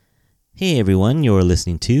Hey everyone, you're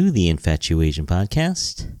listening to the Infatuasian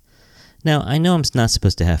Podcast. Now, I know I'm not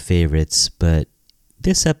supposed to have favorites, but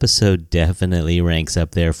this episode definitely ranks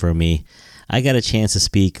up there for me. I got a chance to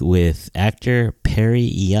speak with actor Perry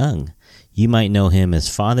Young. You might know him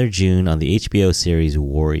as Father June on the HBO series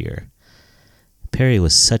Warrior. Perry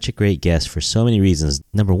was such a great guest for so many reasons.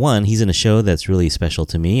 Number one, he's in a show that's really special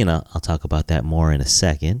to me, and I'll talk about that more in a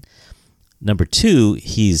second. Number two,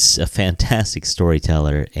 he's a fantastic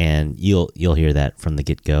storyteller, and you'll hear that from the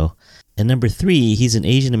get-go. And number three, he's an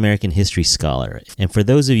Asian American history scholar. And for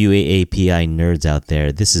those of you AAPI nerds out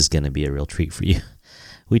there, this is going to be a real treat for you.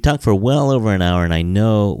 We talked for well over an hour, and I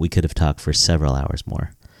know we could have talked for several hours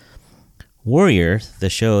more. Warrior, the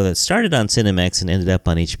show that started on Cinemax and ended up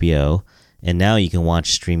on HBO, and now you can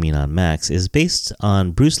watch streaming on Max, is based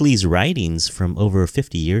on Bruce Lee's writings from over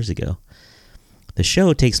 50 years ago. The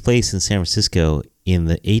show takes place in San Francisco in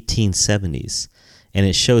the 1870s, and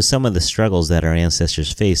it shows some of the struggles that our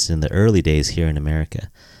ancestors faced in the early days here in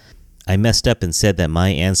America. I messed up and said that my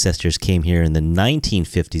ancestors came here in the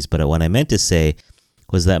 1950s, but what I meant to say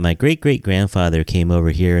was that my great-great-grandfather came over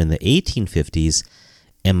here in the 1850s,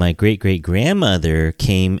 and my great-great-grandmother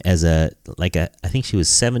came as I think she was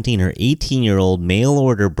 17 or 18-year-old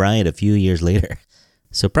mail-order bride a few years later.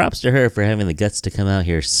 So props to her for having the guts to come out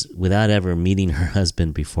here without ever meeting her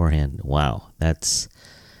husband beforehand. Wow, that's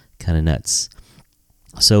kind of nuts.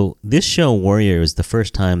 So this show, Warrior, is the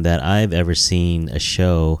first time that I've ever seen a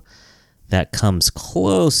show that comes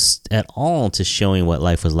close at all to showing what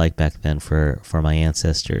life was like back then for my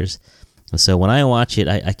ancestors. And so when I watch it,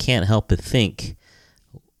 I can't help but think,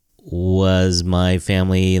 was my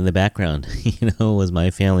family in the background? Was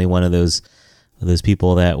my family one of those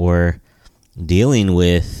people that were dealing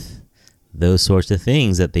with those sorts of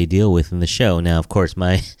things that they deal with in the show? Now, of course,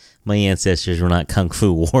 my ancestors were not kung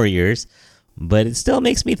fu warriors, but it still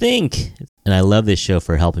makes me think. And I love this show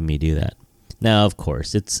for helping me do that. Now, of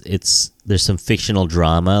course, there's some fictional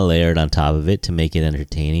drama layered on top of it to make it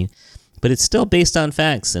entertaining, but it's still based on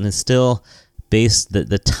facts, and it's still based,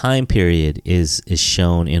 the time period is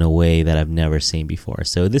shown in a way that I've never seen before.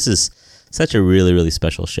 So this is such a really, really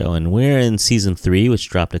special show. And we're in season 3, which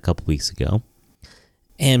dropped a couple weeks ago.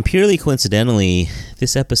 And purely coincidentally,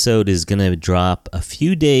 this episode is going to drop a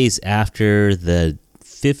few days after the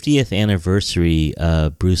 50th anniversary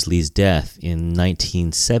of Bruce Lee's death in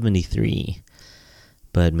 1973.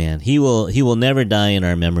 But man, he will never die in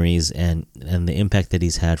our memories, and the impact that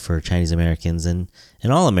he's had for Chinese Americans and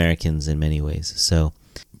all Americans in many ways. So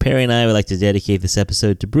Perry and I would like to dedicate this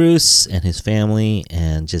episode to Bruce and his family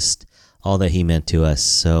and just all that he meant to us.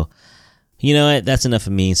 So, you know what? That's enough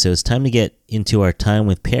of me. So it's time to get into our time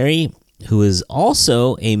with Perry, who is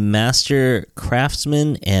also a master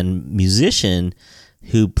craftsman and musician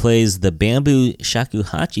who plays the bamboo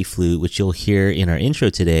shakuhachi flute, which you'll hear in our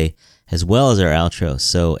intro today, as well as our outro.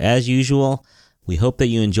 So as usual, we hope that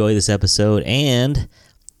you enjoy this episode, and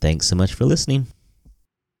thanks so much for listening.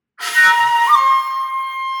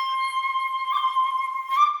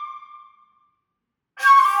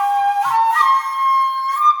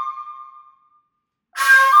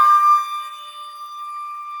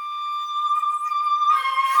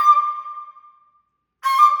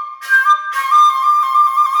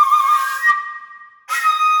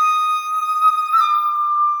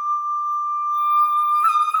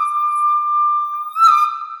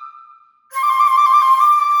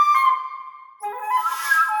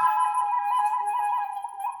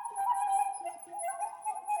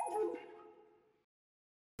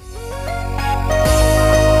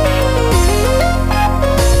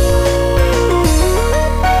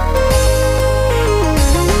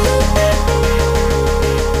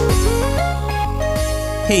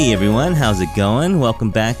 Hey everyone, how's it going? Welcome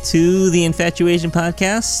back to the Infatuasian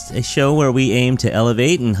Podcast, a show where we aim to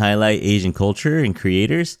elevate and highlight Asian culture and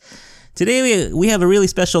creators. Today we have a really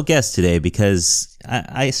special guest today because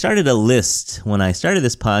I started a list. When I started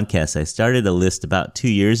this podcast, I started a list about 2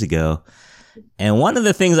 years ago. And one of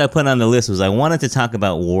the things I put on the list was I wanted to talk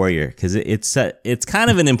about Warrior because it's kind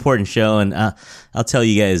of an important show, and I'll tell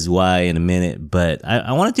you guys why in a minute. But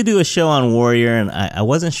I wanted to do a show on Warrior, and I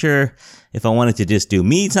wasn't sure if I wanted to just do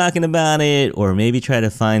me talking about it or maybe try to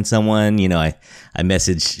find someone. I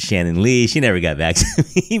messaged Shannon Lee. She never got back to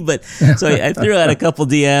me, but so I threw out a couple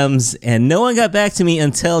DMs, and no one got back to me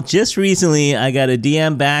until just recently. I got a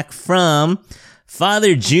DM back from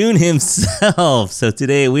Father June himself. So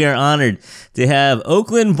today we are honored to have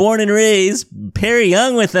Oakland born and raised Perry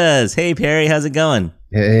Young with us. Hey Perry, how's it going?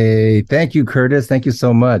 Hey, thank you, Curtis. Thank you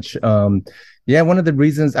so much. Yeah, one of the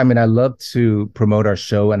reasons, I love to promote our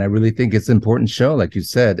show, and I really think it's an important show, like you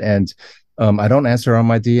said. And I don't answer on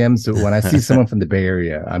my DMs. So when I see someone from the Bay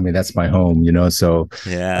Area, I mean that's my home, So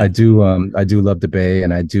Yeah. I do love the Bay,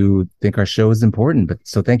 and I do think our show is important. But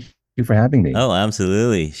so thank you for having me. Oh,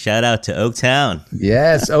 absolutely. Shout out to Oaktown.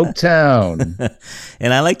 Yes, Oaktown.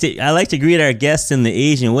 And I like to greet our guests in the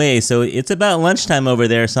Asian way. So it's about lunchtime over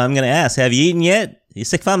there. So I'm going to ask, have you eaten yet? You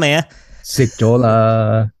sick fun, man?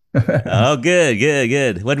 Sikdola. Oh, good, good,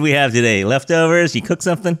 good. What do we have today? Leftovers? You cook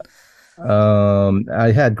something?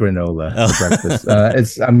 I had granola Oh. for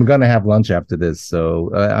breakfast. I'm gonna have lunch after this,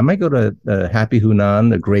 so I might go to Happy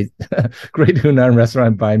Hunan, a great great Hunan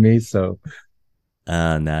restaurant by me. So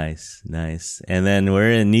Oh, nice, nice. And then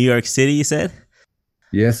we're in New York City, you said?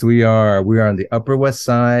 yes, we are. We are on the Upper West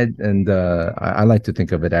Side, and I like to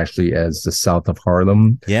think of it actually as the south of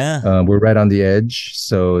Harlem. Yeah. We're right on the edge,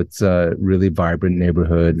 so it's a really vibrant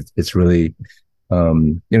neighborhood. It's really,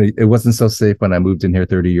 it wasn't so safe when I moved in here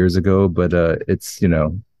 30 years ago, but it's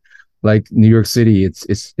like New York City.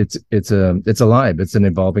 It's alive. It's an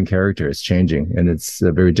evolving character. It's changing, and it's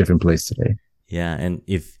a very different place today. Yeah, and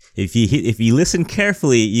if you listen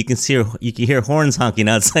carefully, you can hear horns honking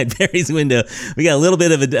outside Barry's window. We got a little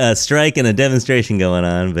bit of a strike and a demonstration going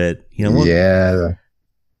on, but Yeah,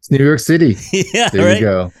 it's New York City. Yeah, there right? you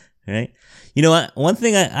go. Right. You know what? One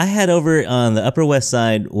thing I had over on the Upper West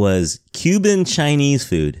Side was Cuban Chinese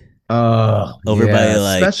food. Oh, Over yeah,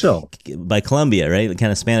 by special. by Columbia, right?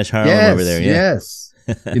 Kind of Spanish Harlem over there. Yeah. Yes.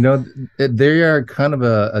 They are kind of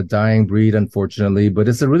a dying breed, unfortunately, but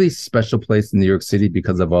it's a really special place in New York City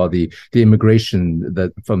because of all the immigration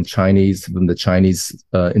that from the Chinese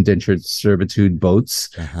indentured servitude boats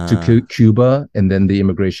to Cuba, and then the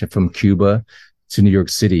immigration from Cuba to New York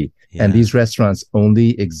City. Yeah. And these restaurants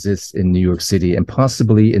only exist in New York City and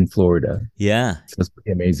possibly in Florida. Yeah. So it's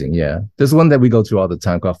pretty amazing. Yeah. There's one that we go to all the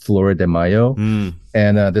time called Flora de Mayo. Mm.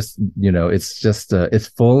 And it's just, it's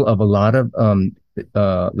full of a lot of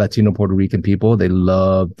Latino Puerto Rican people. They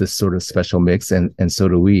love this sort of special mix, and so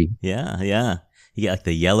do we. Yeah. Yeah. You got like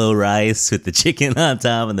the yellow rice with the chicken on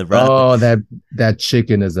top and the broth. Oh, that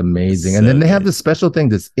chicken is amazing. And then they have this special thing,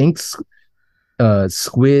 this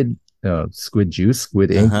squid juice, squid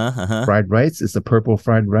ink fried rice. It's a purple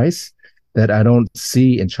fried rice that I don't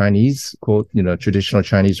see in Chinese, quote, traditional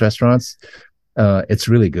Chinese restaurants. It's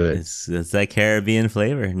really good. It's that Caribbean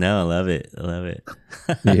flavor. No, I love it. I love it.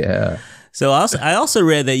 Yeah. So I also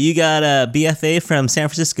read that you got a BFA from San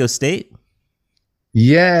Francisco State.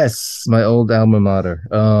 Yes, my old alma mater.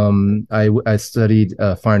 I studied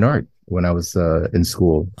fine art when I was in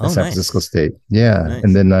school at San Francisco State. Yeah, nice.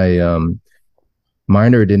 And then I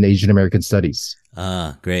minored in Asian American Studies.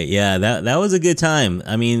 Ah, great. Yeah, that was a good time.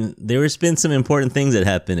 I mean, there's been some important things that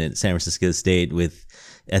happened at San Francisco State with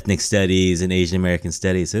ethnic studies and Asian American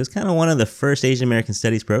studies. So it was kind of one of the first Asian American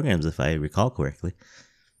studies programs, if I recall correctly.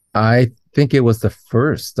 I think it was the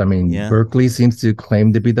first. I mean, Berkeley seems to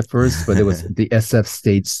claim to be the first, but it was the SF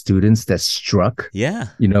State students that struck,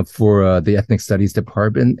 for the ethnic studies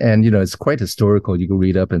department. And, it's quite historical. You can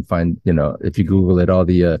read up and find, if you Google it, all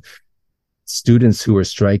the students who were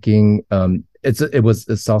striking.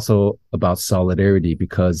 It's also about solidarity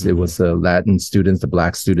because it was the Latin students, the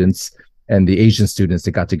Black students, and the Asian students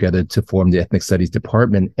that got together to form the ethnic studies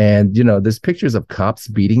department. And, there's pictures of cops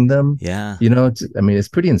beating them. Yeah. It's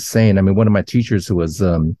pretty insane. I mean, one of my teachers who was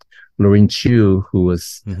Lorraine Chiu, who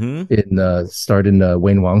was starred in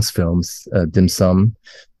Wayne Wong's films, Dim Sum,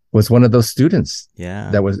 was one of those students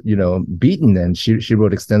that was, beaten. And she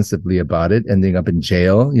wrote extensively about it, ending up in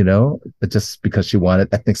jail, just because she wanted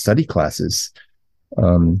ethnic study classes.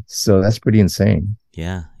 So that's pretty insane.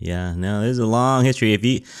 Yeah. No, there's a long history.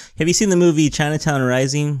 Have you seen the movie Chinatown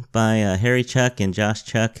Rising by Harry Chuck and Josh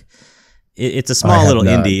Chuck? It's a small little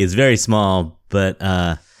indie. It's very small, but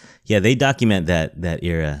they document that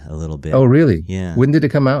era a little bit. Oh, really? Yeah. When did it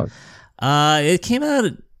come out? It came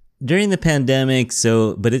out during the pandemic.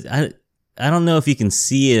 So, but I don't know if you can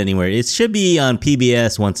see it anywhere. It should be on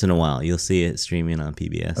PBS once in a while. You'll see it streaming on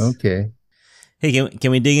PBS. Okay. Hey, can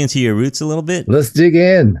we dig into your roots a little bit? Let's dig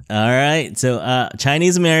in. All right. So,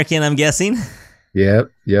 Chinese American, I'm guessing. Yep.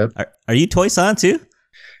 Are you Toisan too?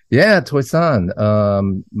 Yeah, Toisan.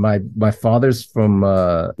 My father's from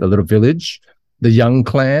a little village, the Young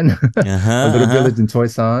Clan, a little village in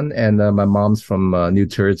Toisan, and my mom's from New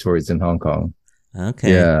Territories in Hong Kong.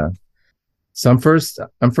 Okay. Yeah. So I'm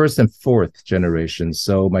first and fourth generation.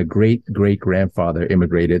 So my great grandfather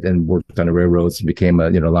immigrated and worked on the railroads and became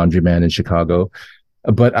a laundryman in Chicago.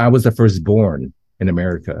 But I was the firstborn in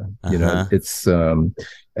America. It's and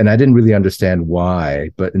I didn't really understand why,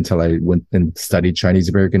 but until I went and studied Chinese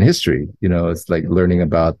American history. It's like learning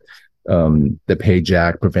about the Page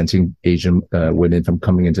Act preventing Asian women from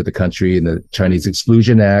coming into the country, and the Chinese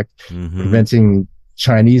Exclusion Act preventing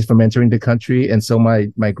Chinese from entering the country. And so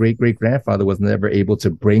my great grandfather was never able to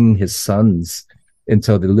bring his sons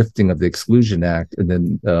until the lifting of the Exclusion Act, and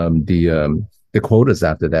then the quotas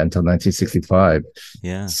after that until 1965.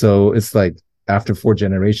 Yeah. So it's like after 4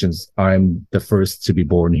 generations, I'm the first to be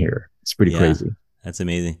born here. It's pretty crazy. That's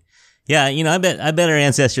amazing. Yeah, I bet our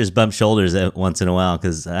ancestors bump shoulders once in a while,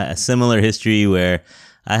 because a similar history where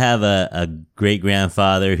I have a great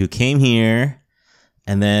grandfather who came here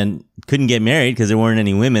and then couldn't get married because there weren't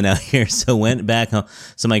any women out here, so went back home.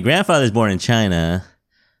 So my grandfather's born in China,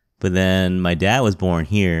 but then my dad was born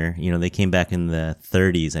here. They came back in the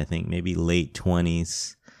 30s, I think, maybe late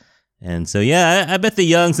 20s. And so, I bet the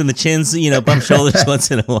Youngs and the Chins, bump shoulders once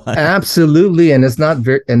in a while. Absolutely. And it's not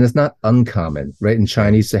uncommon, right, in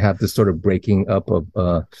Chinese to have this sort of breaking up of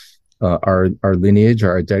our lineage,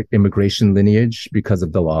 our immigration lineage, because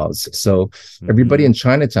of the laws. So everybody in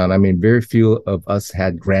Chinatown, I mean, very few of us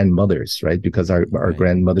had grandmothers, right, because our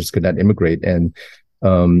grandmothers could not immigrate. And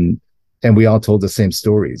we all told the same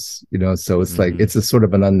stories, so it's like, it's a sort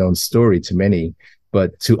of an unknown story to many.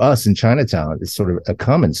 But to us in Chinatown, it's sort of a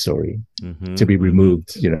common story to be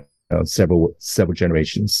removed, several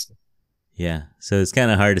generations. Yeah. So it's kind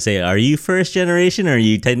of hard to say, are you first generation or are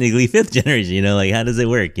you technically fifth generation? Like, how does it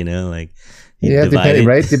work? Depending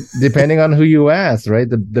on who you ask, right?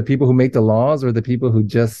 The people who make the laws or the people who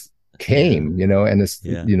just came, and it's,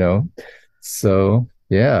 so,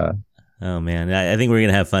 yeah. Oh man, I think we're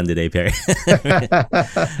gonna have fun today, Perry. We're gonna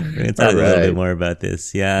talk a little bit more about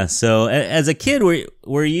this. Yeah. So, as a kid,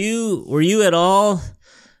 were you at all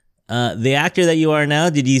the actor that you are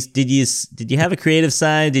now? Did you have a creative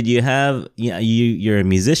side? Did you have you're a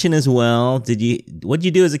musician as well? What did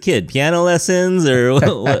you do as a kid? Piano lessons, or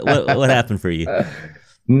what happened for you?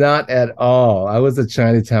 Not at all. I was a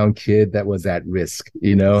Chinatown kid that was at risk,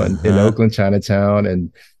 in Oakland, Chinatown,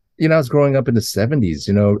 and. I was growing up in the 70s,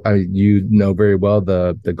 very well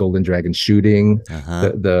the Golden Dragon shooting,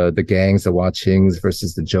 the gangs, the Wachings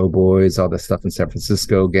versus the Joe Boys, all the stuff in San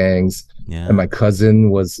Francisco gangs. Yeah. And my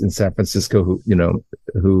cousin was in San Francisco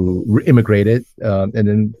who immigrated and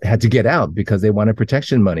then had to get out because they wanted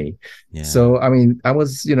protection money. Yeah. So, I mean, I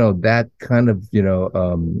was, that kind of,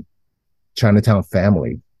 Chinatown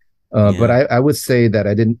family. But I would say that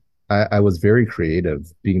I was very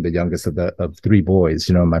creative, being the youngest of 3 boys.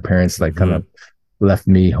 My parents kind of left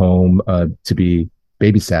me home to be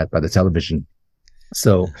babysat by the television.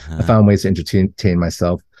 So I found ways to entertain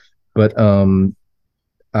myself. But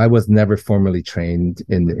I was never formally trained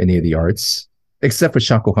in any of the arts, except for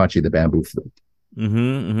shakuhachi, the bamboo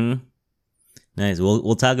flute. Nice.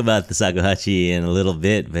 We'll talk about the shakuhachi in a little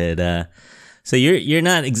bit, but so you're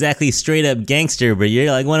not exactly straight up gangster, but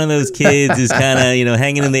you're like one of those kids who's kind of,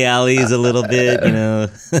 hanging in the alleys a little bit,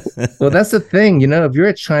 Well, that's the thing, if you're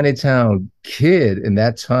a Chinatown kid in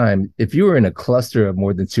that time, if you were in a cluster of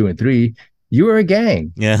more than 2 and 3, you were a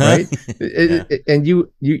gang, right? And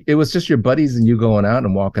it was just your buddies and you going out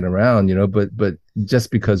and walking around, but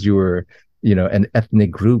just because you were, an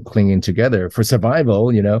ethnic group clinging together for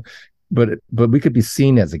survival, But we could be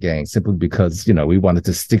seen as a gang simply because, we wanted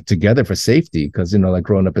to stick together for safety. Because, like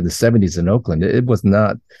growing up in the 70s in Oakland, it was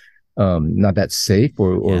not that safe,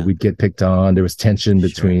 or we'd get picked on. There was tension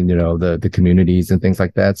between, the communities and things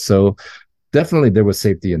like that. So definitely there was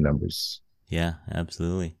safety in numbers. Yeah,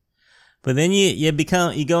 absolutely. But then you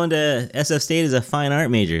go into SF State as a fine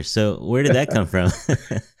art major. So where did that come from?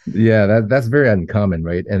 Yeah, that's very uncommon,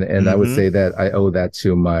 right? And I would say that I owe that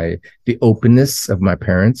to the openness of my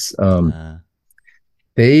parents.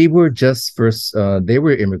 They were just they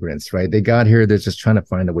were immigrants, right? They got here, they're just trying to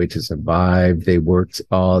find a way to survive. They worked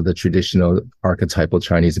all the traditional archetypal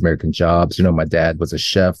Chinese American jobs. My dad was a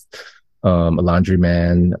chef, a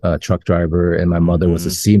laundryman, a truck driver, and my mother was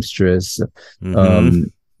a seamstress.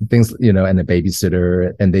 Things, and a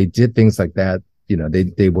babysitter, and they did things like that.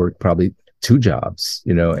 They worked probably 2 jobs,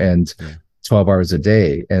 and 12 hours a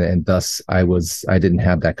day. And thus I didn't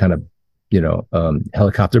have that kind of,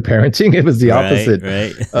 helicopter parenting. It was the opposite.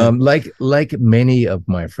 Right. Like many of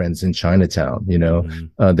my friends in Chinatown,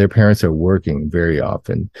 their parents are working very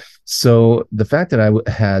often. So the fact that I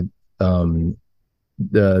had,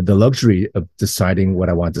 the luxury of deciding what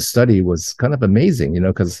I wanted to study was kind of amazing,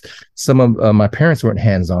 because some of my parents weren't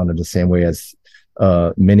hands-on in the same way as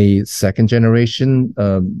many second generation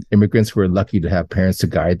immigrants who were lucky to have parents to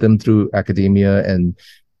guide them through academia and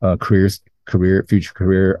future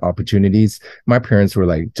career opportunities. My parents were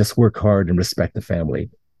like, just work hard and respect the family,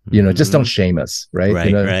 just don't shame us, right?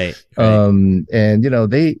 Right. And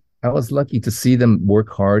I was lucky to see them work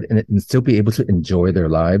hard and still be able to enjoy their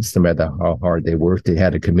lives no matter how hard they worked. They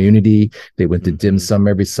had a community. They went to dim sum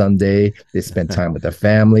every Sunday. They spent time with their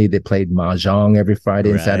family. They played mahjong every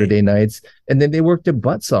Friday and Saturday nights. And then they worked their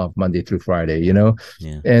butts off Monday through Friday, you know?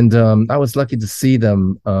 Yeah. And I was lucky to see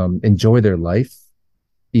them enjoy their life,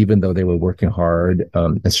 even though they were working hard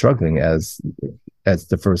and struggling as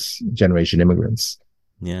the first generation immigrants.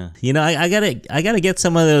 Yeah. You know, I gotta get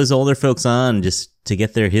some of those older folks on just to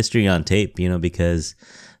get their history on tape, you know, because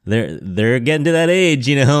they're getting to that age,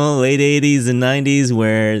 you know, late 80s and 90s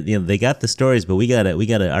where, you know, they got the stories, but we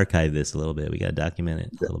gotta archive this a little bit. We gotta document it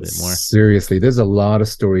a little bit more. Seriously, there's a lot of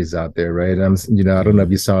stories out there, right? I don't know if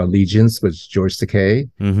you saw Allegiance with George Takei.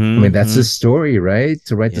 I mean, that's his story, right?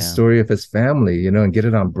 To write the story of his family, you know, and get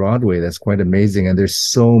it on Broadway. That's quite amazing. And there's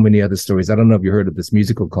so many other stories. I don't know if you heard of this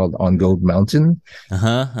musical called On Gold Mountain.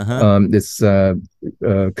 It's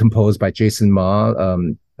composed by Jason Ma,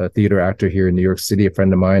 a theater actor here in New York City, a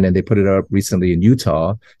friend of mine, and they put it up recently in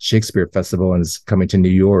Utah Shakespeare Festival, and it's coming to New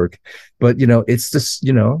York. But you know, it's just,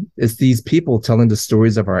 you know, it's these people telling the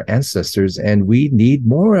stories of our ancestors, and we need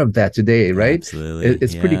more of that today, right? Absolutely.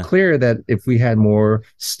 It's pretty clear that if we had more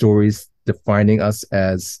stories defining us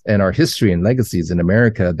and our history and legacies in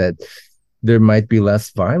America, that there might be less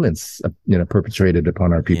violence, you know, perpetrated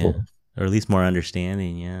upon our people, or at least more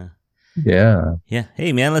understanding. Yeah.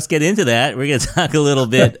 Hey, man, let's get into that. We're going to talk a little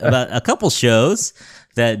bit about a couple shows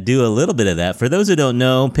that do a little bit of that. For those who don't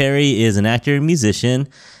know, Perry is an actor and musician.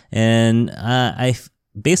 And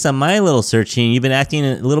based on my little searching, you've been acting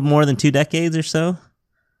a little more than 2 decades or so?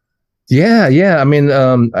 Yeah. I mean,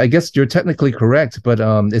 I guess you're technically correct, but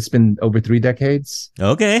it's been over 3 decades.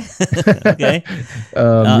 Okay. Okay.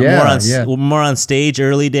 More on stage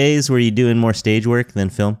early days. Were you doing more stage work than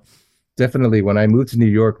film? Definitely. When I moved to New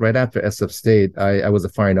York right after SF State, I was a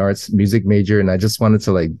fine arts music major, and I just wanted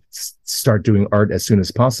to like start doing art as soon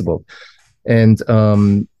as possible. And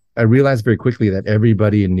I realized very quickly that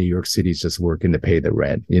everybody in New York City is just working to pay the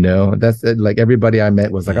rent. You know, that's like everybody I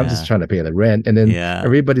met was like, I'm just trying to pay the rent. And then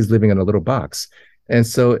everybody's living in a little box. And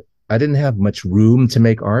so I didn't have much room to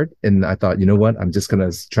make art. And I thought, you know what, I'm just going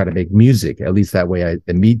to try to make music. At least that way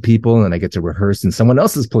I meet people and I get to rehearse in someone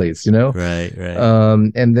else's place, you know? Right.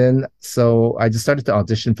 And then, so I just started to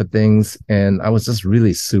audition for things. And I was just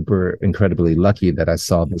really super incredibly lucky that I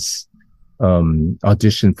saw this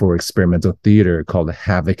audition for experimental theater called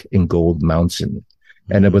Havoc in Gold Mountain.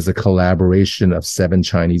 And it was a collaboration of 7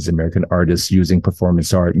 Chinese American artists using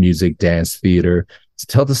performance art, music, dance, theater to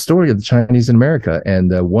tell the story of the Chinese in America.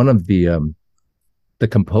 And one of the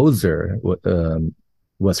composer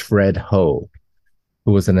was Fred Ho,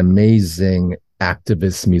 who was an amazing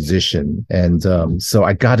activist musician. And so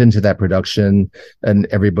I got into that production, and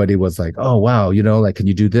everybody was like, "Oh wow, you know, like, can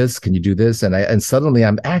you do this? Can you do this?" And suddenly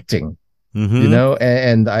I'm acting, you know,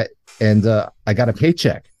 and I got a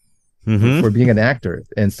paycheck. For being an actor.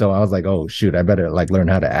 And so I was like, oh shoot, I better like learn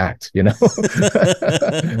how to act, you know?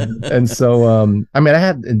 And so I mean, I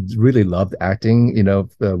had really loved acting, you know,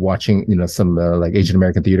 watching, you know, some like Asian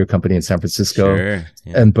American theater company in San Francisco.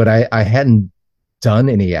 But I hadn't done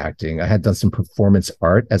any acting. I had done some performance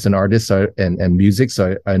art as an artist and music,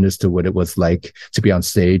 so I understood what it was like to be on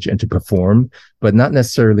stage and to perform, but not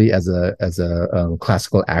necessarily as a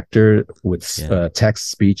classical actor with text,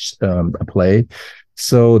 speech, a play.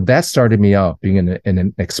 So that started me off being in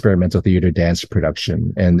an experimental theater dance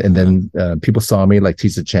production. And then people saw me, like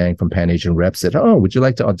Tisa Chang from Pan Asian Rep said, "Oh, would you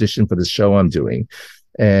like to audition for the show I'm doing?"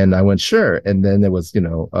 And I went, sure. And then there was, you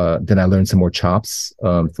know, then I learned some more chops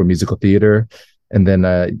for musical theater. And then,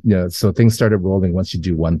 you know, so things started rolling once you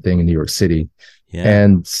do one thing in New York City.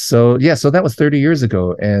 And so, so that was 30 years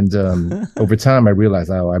ago. And over time, I realized,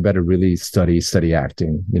 oh, I better really study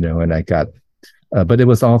acting, you know, and I got, but it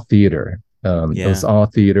was all theater. It was all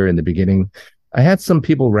theater in the beginning. I had some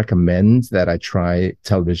people recommend that I try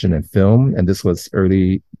television and film, and this was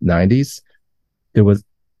early 90s. There was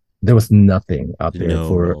nothing out there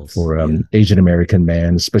for Asian American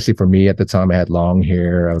man, especially for me at the time. I had long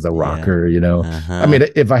hair. I was a rocker, you know. I mean,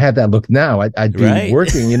 if I had that look now, I'd be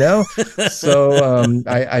working, you know. So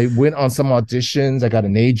I went on some auditions. I got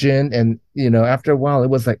an agent, and you know, after a while, it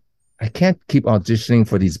was like, I can't keep auditioning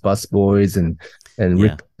for these bus boys and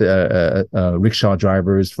rickshaw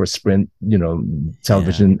drivers for Sprint, you know,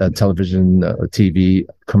 television, TV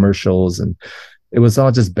commercials, and it was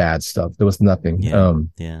all just bad stuff. There was nothing.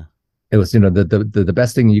 It was, you know, the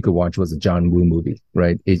best thing you could watch was a John Woo movie,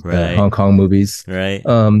 right? Hong Kong movies, right?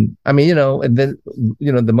 I mean, you know, and then,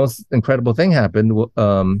 you know, the most incredible thing happened.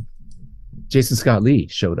 Jason Scott Lee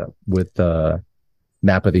showed up with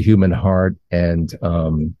Map of the Human Heart and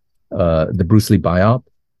the Bruce Lee biop.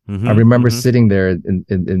 I remember sitting there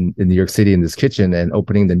in New York City in this kitchen and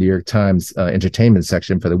opening the New York Times entertainment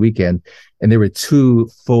section for the weekend. And there were 2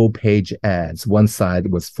 full-page ads. One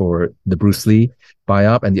side was for the Bruce Lee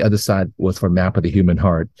biop, and the other side was for Map of the Human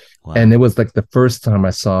Heart. Wow. And it was like the first time I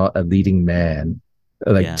saw a leading man,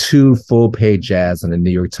 2 full-page ads on the New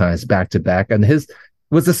York Times back to back. And his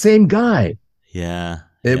was the same guy. Yeah.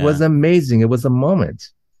 It was amazing. It was a moment.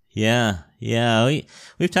 Yeah.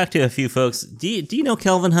 We've talked to a few folks. Do you know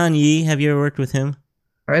Kelvin Han Yee? Have you ever worked with him?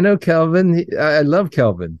 I know Kelvin. I love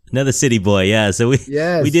Kelvin. Another city boy, yeah. So we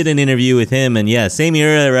did an interview with him, and same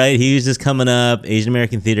era, right? He was just coming up, Asian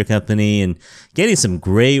American Theater Company, and getting some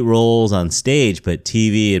great roles on stage. But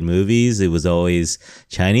TV and movies, it was always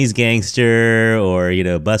Chinese gangster or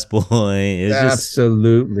busboy.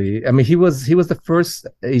 Absolutely. I mean, he was the first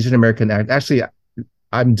Asian American actor. Actually,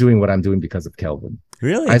 I'm doing what I'm doing because of Kelvin.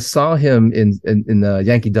 Really? I saw him in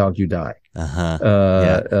Yankee Dog You Die. Philip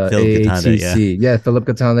AATC. Katana, Philip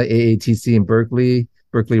Katana, AATC in Berkeley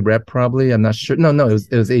Rep probably. I'm not sure. No, it was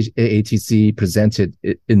AATC presented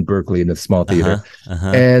in Berkeley in a small theater.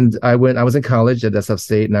 And I was in college at SF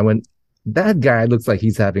State, and I went, that guy looks like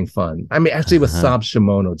he's having fun. I mean, actually it was Sab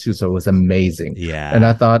Shimono too, so it was amazing. Yeah. And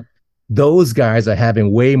I thought, those guys are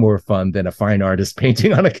having way more fun than a fine artist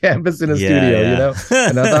painting on a canvas in a studio,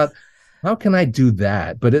 And I thought, how can I do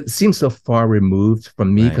that? But it seems so far removed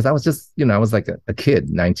from me because I was just, I was like a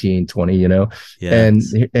kid, 19, 20, and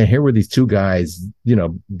here were these 2 guys,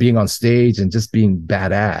 being on stage and just being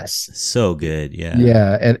badass. So good. Yeah.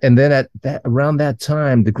 Yeah. And then around that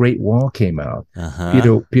time, The Great Wall came out,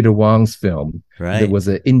 Peter Wong's film. Right. It was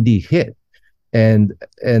an indie hit. And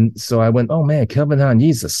so I went, oh man, Kelvin Han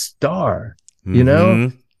Yee's a star,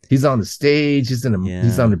 He's on the stage. He's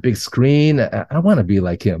on the big screen. I want to be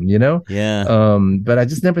like him, Yeah. But I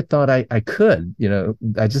just never thought I could,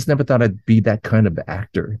 I just never thought I'd be that kind of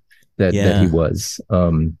actor that he was.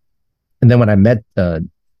 And then when I met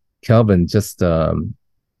Kelvin,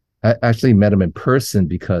 I actually met him in person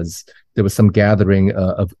because there was some gathering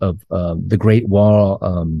of the Great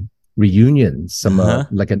Wall reunion.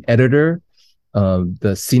 Like an editor,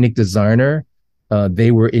 the scenic designer.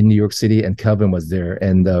 They were in New York City, and Kelvin was there,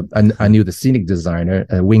 and I knew the scenic designer,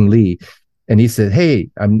 Wing Lee, and he said, "Hey,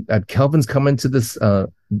 Kelvin's coming to this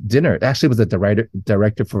dinner." Actually, it was a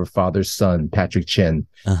director for Father's Son, Patrick Chen.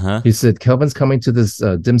 He said, "Kelvin's coming to this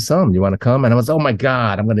dim sum. You want to come?" And I was, "Oh my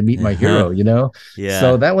God, I'm going to meet my hero," Yeah.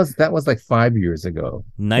 So that was like 5 years ago.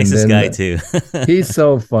 Nicest guy too. He's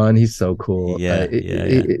so fun. He's so cool.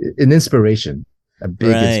 An inspiration, a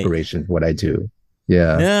big inspiration for what I do.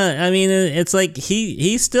 Yeah. I mean, it's like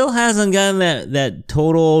he still hasn't gotten that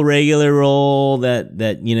total regular role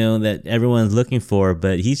that everyone's looking for,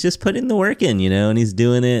 but he's just putting the work in, and he's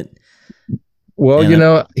doing it. Well,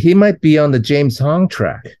 he might be on the James Hong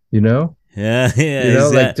track, Yeah.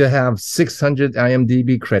 Like to have 600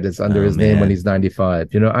 IMDb credits under his name when he's 95.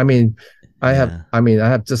 I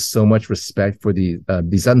have just so much respect for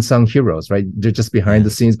these unsung heroes, right? They're just behind the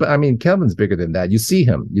scenes. But I mean, Kelvin's bigger than that. You see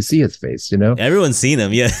him, you see his face, Everyone's seen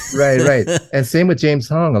him, yeah. Right. And same with James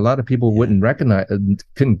Hong. A lot of people wouldn't recognize,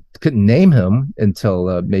 couldn't name him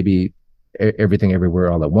until maybe Everything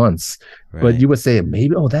Everywhere All at Once. Right. But you would say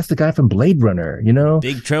maybe, that's the guy from Blade Runner,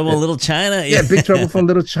 Big Trouble in Little China. Yeah, Big Trouble from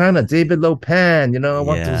Little China. David Lopan, I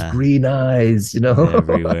want those green eyes,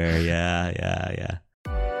 Everywhere, yeah.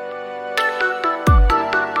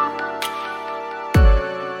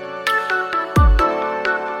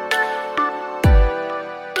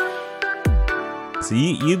 So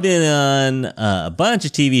you've been on a bunch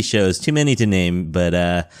of TV shows, too many to name,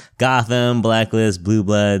 but Gotham, Blacklist, Blue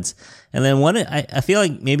Bloods, and then I feel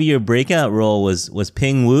like maybe your breakout role was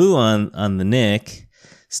Ping Wu on the Nick,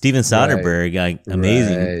 Steven Soderbergh,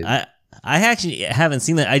 amazing. Right. I actually haven't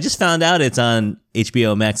seen that. I just found out it's on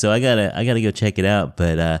HBO Max, so I gotta go check it out.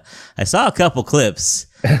 But I saw a couple clips,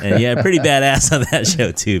 and pretty badass on that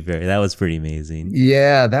show too, Barry. That was pretty amazing.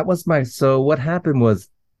 Yeah, that was so what happened was,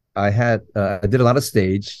 I did a lot of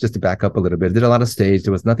stage, just to back up a little bit. I did a lot of stage.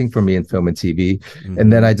 There was nothing for me in film and TV. Mm-hmm.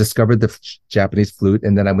 And then I discovered the Japanese flute.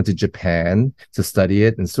 And then I went to Japan to study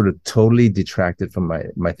it and sort of totally detracted from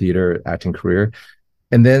my theater acting career.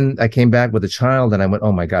 And then I came back with a child and I went,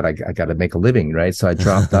 oh my God, I got to make a living, right? So I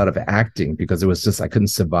dropped out of acting because it was just, I couldn't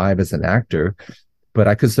survive as an actor, but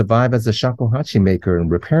I could survive as a shakuhachi maker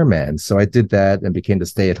and repairman. So I did that and became the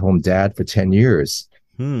stay-at-home dad for 10 years.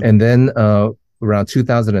 And then, around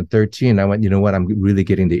 2013, I went, you know what? I'm really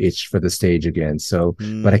getting the itch for the stage again. So,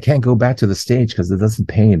 but I can't go back to the stage because it doesn't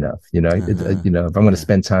pay enough. If I'm going to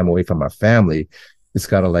spend time away from my family, It's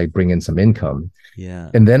got to like bring in some income. Yeah.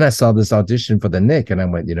 And then I saw this audition for the Nick, and I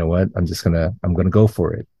went, you know what? I'm gonna go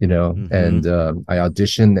for it, you know. Mm-hmm. And I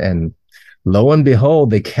auditioned, and lo and behold,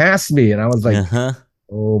 they cast me, and I was like,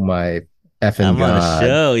 oh my effing I'm God. on a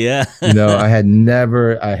show, yeah. You know, I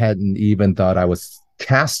hadn't even thought I was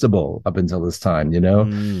castable up until this time, you know.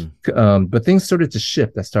 But things started to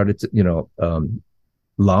shift. I started to, you know,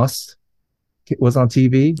 Lost was on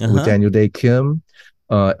TV with Daniel Day Kim.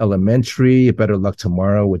 Elementary, Better Luck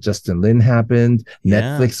Tomorrow with Justin Lin happened. Yeah.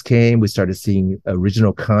 Netflix came. We started seeing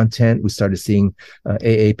original content. We started seeing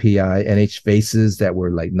AAPI, NH faces that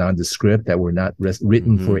were like nondescript, that were not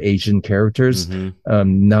written for Asian characters.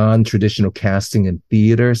 Non-traditional casting in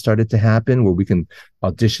theater started to happen, where we can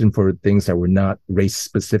audition for things that were not race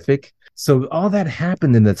specific. So all that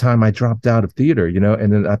happened in the time I dropped out of theater, you know,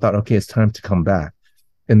 and then I thought, okay, it's time to come back.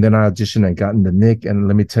 And then I auditioned and got in the Nick. And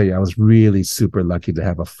let me tell you, I was really super lucky to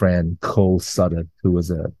have a friend, Cole Sutter, who was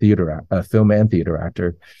a film and theater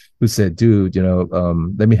actor, who said, dude, you know,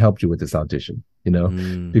 let me help you with this audition, you know,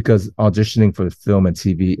 because auditioning for film and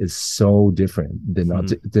TV is so different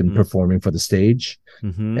than performing for the stage.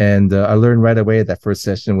 And I learned right away at that first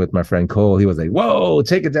session with my friend Cole. He was like, whoa,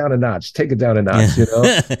 take it down a notch, you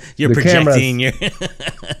know. You're the projecting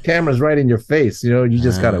camera's right in your face, you know, you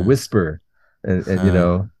just got to whisper. And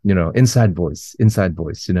you know, inside voice,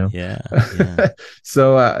 you know. Yeah.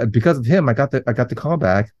 So because of him, I got the call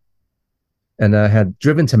back, and I had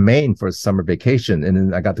driven to Maine for a summer vacation, and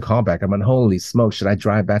then I got the call back. I went, holy smoke, should I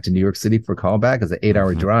drive back to New York City for a call back? It's an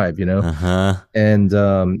 8-hour drive, you know.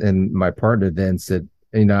 And my partner then said,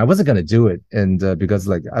 you know, I wasn't going to do it, and because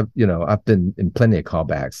like I've been in plenty of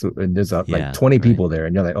callbacks, and there's like 20 people there,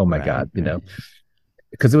 and you're like, oh my God, you know.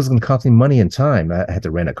 Because it was going to cost me money and time. I had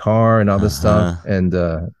to rent a car and all this stuff. And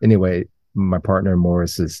anyway, my partner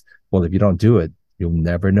Morris says, well, if you don't do it, you'll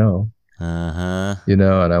never know. You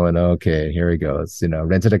know, and I went, okay, here he goes. You know,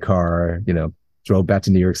 rented a car, you know, drove back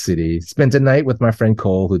to New York City, spent a night with my friend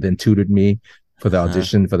Cole, who then tutored me for the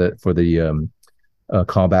audition for the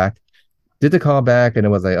callback. Did the callback, and it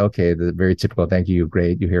was like, okay, the very typical, thank you,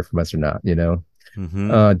 great, you hear from us or not, you know.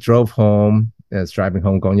 Drove home. I was driving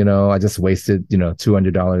home going, you know, I just wasted, you know,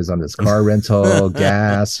 $200 on this car rental,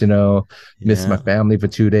 gas, you know, missed my family for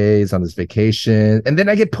 2 days on this vacation. And then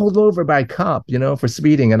I get pulled over by a cop, you know, for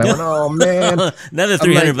speeding. And I went, oh, man. Another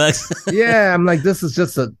 $300. Yeah. I'm like, this is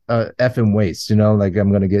just a effing waste, you know, like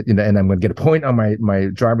I'm going to get, you know, and I'm going to get a point on my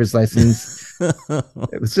driver's license.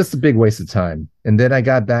 It was just a big waste of time. And then I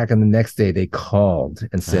got back, and the next day they called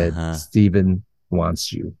and said, Steven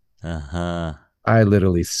wants you. I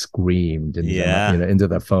literally screamed into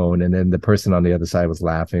the phone, and then the person on the other side was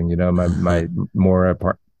laughing. You know, my Maura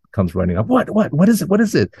comes running up. What is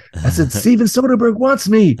it? I said, Steven Soderbergh wants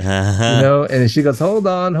me. You know, and she goes, hold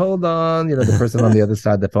on. You know, the person on the other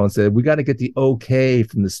side of the phone said, we got to get the okay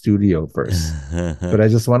from the studio first. But I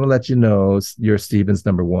just want to let you know, you're Steven's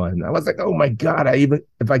number one. I was like, oh my God!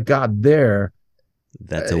 If I got there,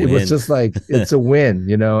 that's a win. It was just like, it's a win,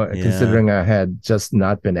 you know, considering I had just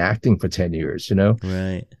not been acting for 10 years, you know?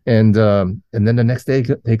 Right. And then the next day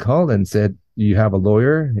they called and said, you have a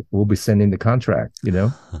lawyer, we'll be sending the contract, you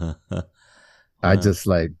know? Wow. I just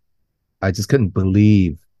couldn't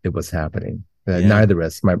believe it was happening. Neither of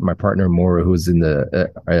us, my partner, Maura, who's in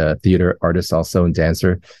the theater artist also and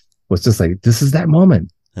dancer, was just like, this is that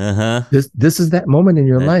moment. This is that moment in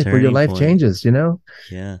your life where your life changes, you know?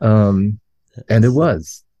 Yeah. And it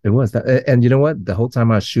was that, and you know what? The whole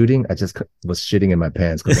time I was shooting, I just was shitting in my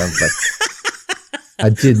pants because I was like, I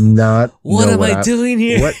did not. What am I doing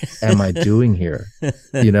here? What am I doing here?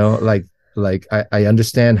 You know, like I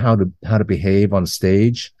understand how to behave on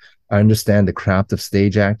stage. I understand the craft of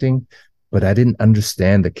stage acting, but I didn't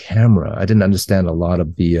understand the camera. I didn't understand a lot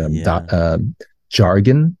of the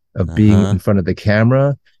jargon of being in front of the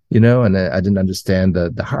camera. You know, and I didn't understand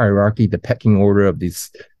the hierarchy, the pecking order of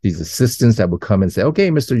these assistants that would come and say,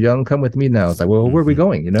 okay, Mr. Young, come with me now. It's like, well, where are we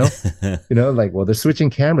going? You know, like, well, they're switching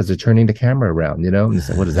cameras. They're turning the camera around, you know, and it's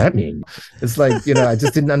like, what does that mean? It's like, you know, I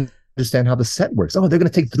just didn't understand how the set works. Oh, they're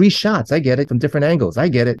going to take 3 shots. I get it, from different angles. I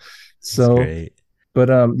get it. So, but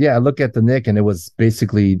I look at the Nick, and it was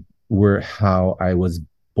basically how I was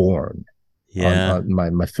born. On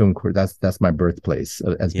my film career. That's my birthplace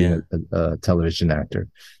as being a television actor.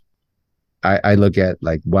 I look at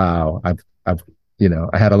like, wow, I've you know,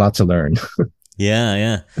 I had a lot to learn.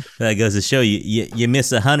 Yeah. That goes to show you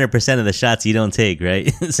miss 100% of the shots you don't take,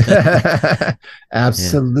 right?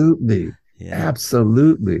 Absolutely.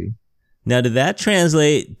 Absolutely. Now, did that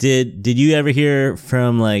translate? Did you ever hear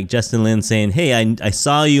from like Justin Lin saying, hey, I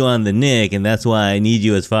saw you on the Nick, and that's why I need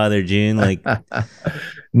you as Father June? Like,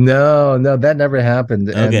 No, no, that never happened.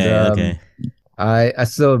 And Okay. I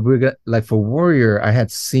still like for Warrior, I had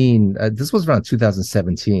seen this was around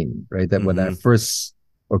 2017, right? That when I first,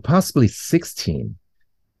 or possibly 16,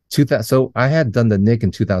 2000. So I had done the Nick in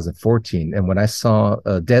 2014, and when I saw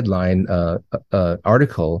a Deadline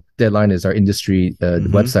article, Deadline is our industry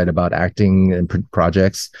website about acting and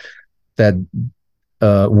projects, that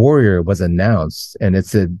Warrior was announced, and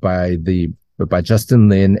it's by Justin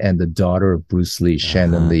Lin and the daughter of Bruce Lee,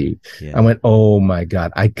 Shannon Lee. Yeah. I went, oh my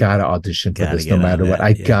God, I gotta audition for this no matter what.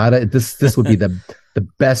 I gotta this would be the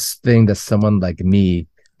best thing that someone like me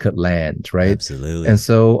could land, right? Absolutely. And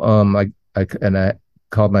so I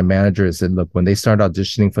called my manager and said, look, when they start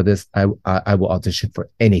auditioning for this, I will audition for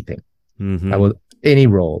anything. I will, any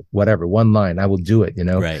role, whatever, one line, I will do it,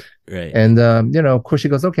 Right. And of course she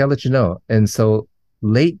goes, okay, I'll let you know. And so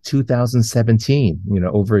late 2017,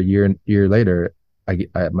 over a year later,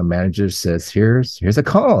 my manager says, here's a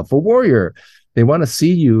call for Warrior. They want to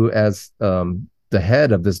see you as the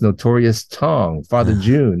head of this notorious Tong, Father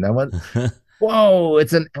June. I went, whoa,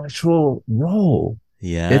 it's an actual role.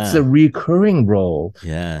 Yeah. It's a recurring role.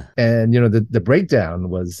 Yeah. And, the breakdown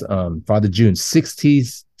was Father June,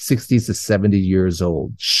 60s to 70 years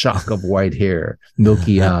old, shock of white hair,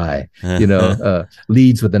 milky eye,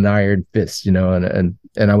 leads with an iron fist, and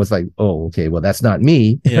I was like, oh, okay, well, that's not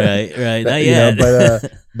me. Right. Not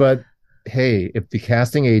yet. But hey, if the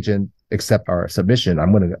casting agent accept our submission,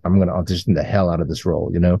 I'm gonna audition the hell out of this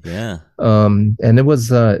role, Yeah. And it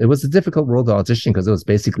was a difficult role to audition because it was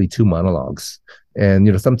basically 2 monologues, and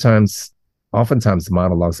oftentimes the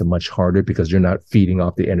monologues are much harder because you're not feeding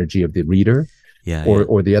off the energy of the reader. Yeah,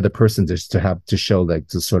 or the other person, just to have to show like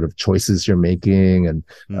the sort of choices you're making and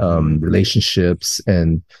relationships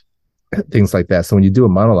and things like that. So when you do a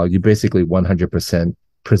monologue, you basically 100%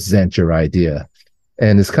 present your idea,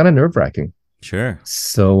 and it's kind of nerve-wracking. Sure.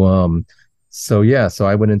 So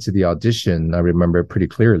I went into the audition. I remember pretty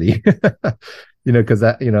clearly, because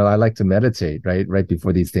I like to meditate right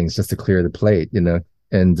before these things just to clear the plate, and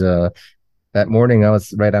that morning, I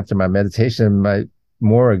was right after my meditation, my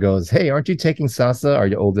Mora goes, hey, aren't you taking Sasa, our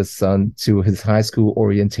oldest son, to his high school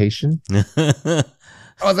orientation? I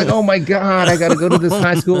was like, oh my God, I got to go to this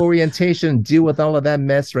high school orientation, deal with all of that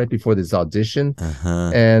mess right before this audition.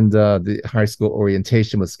 And the high school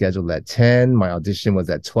orientation was scheduled at 10. My audition was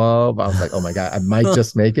at 12. I was like, oh my God, I might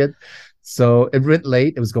just make it. So it went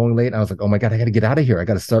late. It was going late. I was like, oh my God, I got to get out of here. I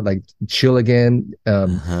got to start like chill again.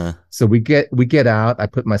 So we get out. I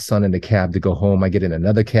put my son in the cab to go home. I get in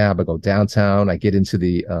another cab. I go downtown. I get into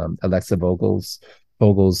the Alexa Vogel's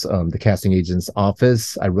the casting agent's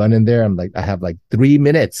office. I run in there. I'm like, I have like 3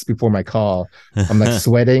 minutes before my call. I'm like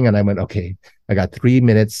sweating, and I went, okay, I got 3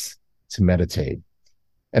 minutes to meditate.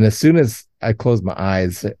 And as soon as I closed my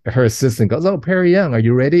eyes, her assistant goes, oh, Perry Young, are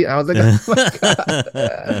you ready? I was like, oh my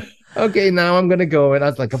God. Okay, now I'm going to go. And I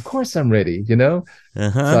was like, of course I'm ready, So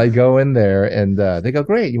I go in there, and they go,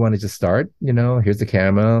 great. You want to just start? Here's the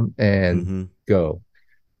camera, and go.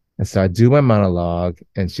 And so I do my monologue,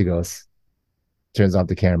 and she goes, turns off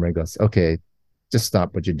the camera and goes, okay, just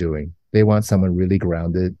stop what you're doing. They want someone really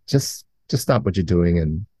grounded. Just stop what you're doing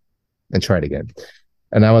and try it again.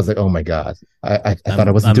 And I was like, oh my God, I thought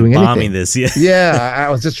I wasn't doing anything. This, yeah. Yeah, I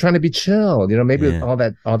was just trying to be chill. Maybe all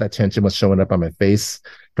that tension was showing up on my face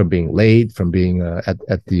from being late, from being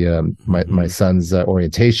at the my son's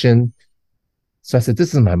orientation. So I said,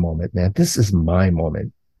 this is my moment, man. This is my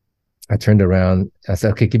moment. I turned around. I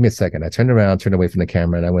said, okay, give me a second. I turned around, turned away from the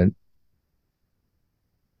camera, and I went,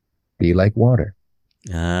 be like water.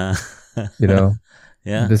 Yeah.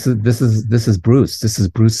 This is Bruce. This is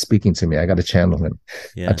Bruce speaking to me. I got to channel him.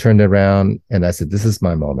 Yeah. I turned around and I said, this is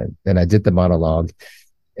my moment. And I did the monologue,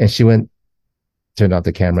 and she turned off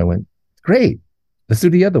the camera and went, great, let's do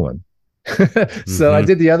the other one. So I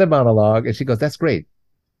did the other monologue, and she goes, that's great.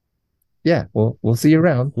 Yeah, well, we'll see you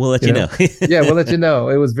around. We'll let you know. Yeah, we'll let you know.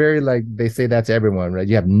 It was very like, they say that to everyone, right?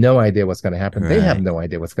 You have no idea what's going to happen. Right. They have no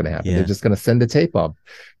idea what's going to happen. Yeah. They're just going to send the tape off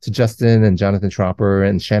to Justin and Jonathan Tropper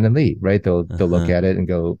and Shannon Lee, right? They'll look at it and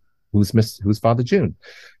go, who's Father June?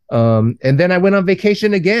 And then I went on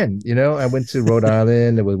vacation again. I went to Rhode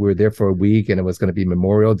Island, and we were there for a week, and it was going to be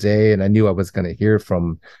Memorial Day. And I knew I was going to hear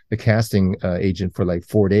from the casting agent for like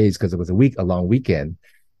 4 days because it was a long weekend.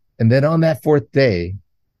 And then on that 4th day,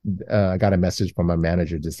 I got a message from my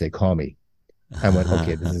manager to say, call me. I went,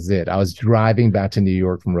 okay, this is it. I was driving back to New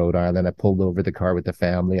York from Rhode Island. I pulled over the car with the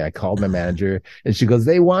family. I called my manager, and she goes,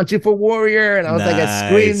 they want you for Warrior. And I was like, I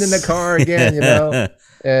screamed in the car again,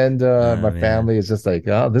 and my family is just like,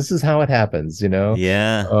 oh, this is how it happens,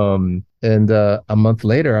 Yeah. And a month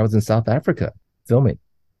later, I was in South Africa filming.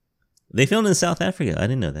 They filmed in South Africa. I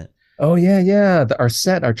didn't know that. Oh yeah.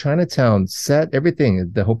 Our Chinatown set,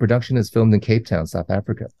 everything. The whole production is filmed in Cape Town, South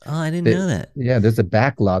Africa. Oh, I didn't know that. Yeah, there's a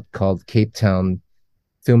backlot called Cape Town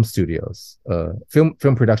Film Studios, film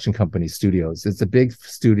production company studios. It's a big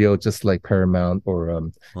studio, just like Paramount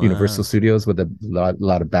or Universal Studios, with a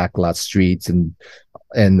lot of backlot streets and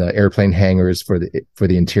airplane hangars for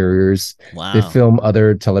the interiors. Wow. They film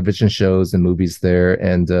other television shows and movies there,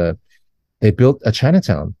 and they built a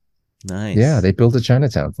Chinatown. Nice. Yeah, they built a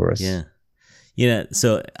Chinatown for us. Yeah.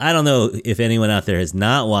 So I don't know if anyone out there has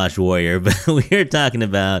not watched Warrior, but we're talking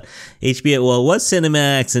about HBO. Well, it was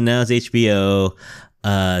Cinemax, and now it's HBO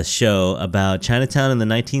show about Chinatown in the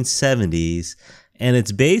 1970s. And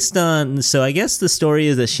it's based on, so I guess the story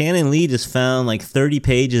is that Shannon Lee just found like 30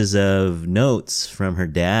 pages of notes from her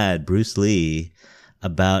dad, Bruce Lee,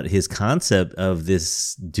 about his concept of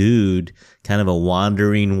this dude, kind of a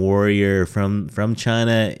wandering warrior from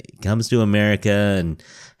China, comes to America and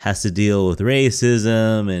has to deal with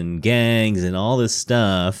racism and gangs and all this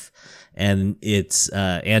stuff. And it's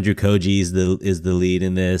Andrew Koji is the lead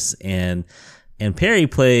in this, and Perry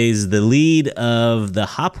plays the lead of the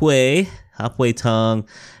Hapway Tong,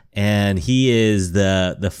 and he is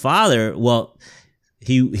the father. Well,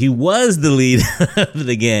 he was the lead of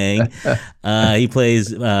the gang. He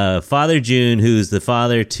plays Father June, who's the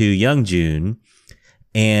father to Young June,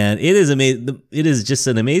 and it is amazing. It is just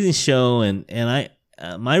an amazing show, and I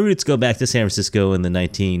my roots go back to San Francisco in the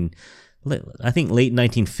late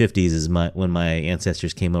 1950s is when my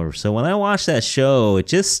ancestors came over. So when I watched that show,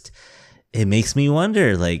 it makes me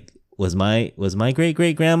wonder, like, was my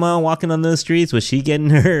great grandma walking on those streets? Was she getting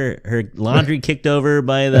her laundry kicked over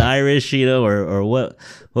by the Irish, or what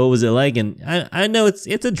was it like? And I know it's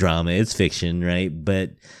a drama, it's fiction, right?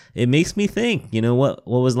 But it makes me think, what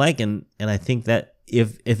was like, and I think that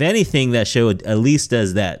if anything, that show at least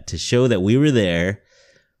does that, to show that we were there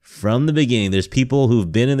from the beginning. There's people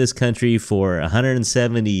who've been in this country for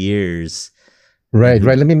 170 years. Right.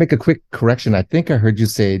 Let me make a quick correction. I think I heard you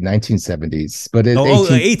say 1970s, but it's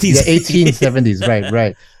 1870s.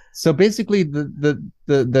 Right. So basically,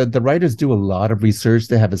 the writers do a lot of research.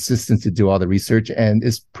 They have assistants to do all the research, and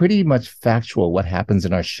it's pretty much factual what happens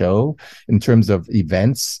in our show in terms of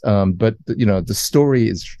events. But the story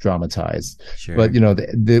is dramatized. Sure. But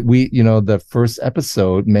the first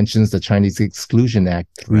episode mentions the Chinese Exclusion Act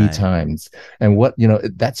three times, and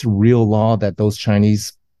that's real law that those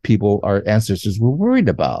Chinese people, our ancestors, were worried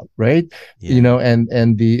about, right? Yeah.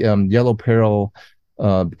 And the Yellow Peril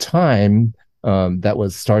time that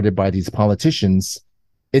was started by these politicians,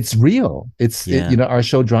 it's real. Our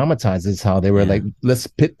show dramatizes how they were like, let's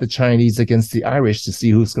pit the Chinese against the Irish to see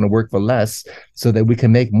who's going to work for less so that we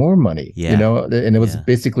can make more money. And it was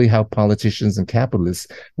basically how politicians and capitalists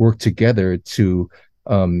work together to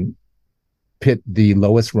pit the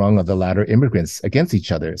lowest rung of the ladder, immigrants, against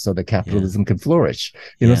each other so that capitalism can flourish.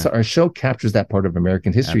 So our show captures that part of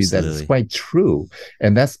American history. Absolutely. That is quite true.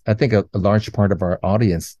 And that's, I think, a large part of our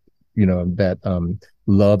audience, that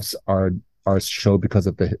loves our show because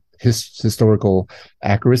of the historical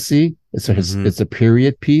accuracy. It's a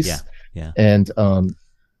period piece. Yeah. And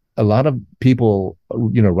a lot of people,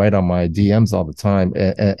 write on my DMs all the time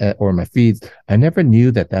or my feeds. I never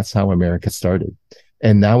knew that that's how America started.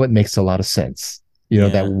 And now it makes a lot of sense,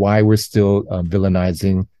 that why we're still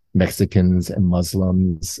villainizing Mexicans and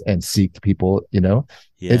Muslims and Sikh people,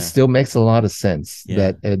 it still makes a lot of sense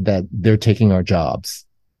that they're taking our jobs.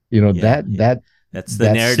 That's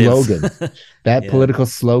the narrative. Slogan, that political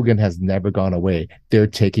slogan has never gone away. They're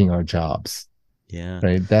taking our jobs. Yeah.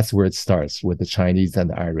 Right. That's where it starts, with the Chinese and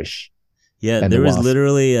the Irish. Yeah. There was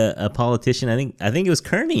literally a politician. I think it was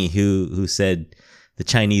Kearney who said, the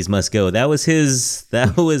Chinese must go. That was his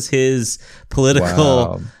political.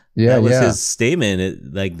 Wow. Yeah, that was his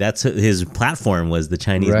statement. That's his platform, was the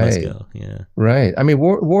Chinese must go. Yeah. Right. I mean,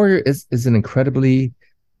 Warrior is an incredibly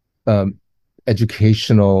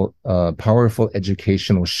educational, powerful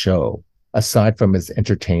educational show, aside from its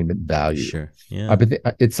entertainment value. Sure. Yeah.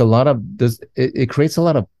 It's a lot of this. It creates a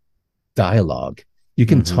lot of dialogue. You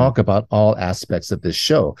can talk about all aspects of this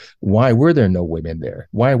show. Why were there no women there?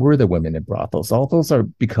 Why were there women in brothels? All those are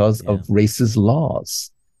because of racist laws.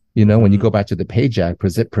 When you go back to the Page Act,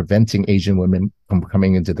 preventing Asian women from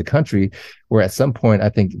coming into the country, where at some point, I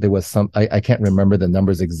think there was I can't remember the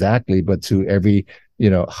numbers exactly, but to every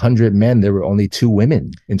 100 men, there were only 2 women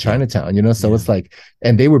in Chinatown. So it's like,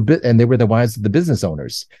 and they were the wives of the business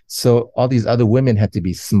owners. So all these other women had to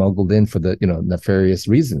be smuggled in for the nefarious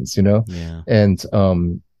reasons. And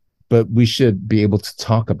but we should be able to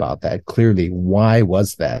talk about that clearly. Why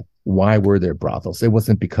was that? Why were there brothels? It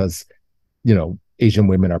wasn't because Asian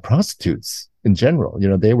women are prostitutes in general.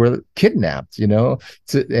 They were kidnapped,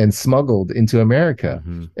 and smuggled into America.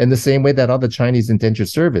 In the same way that all the Chinese indentured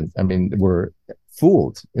servants, were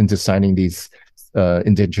fooled into signing these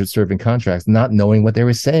indentured servant contracts, not knowing what they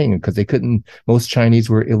were saying because most Chinese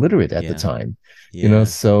were illiterate at the time.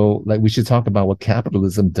 So like we should talk about what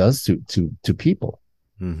capitalism does to people.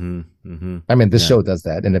 This show does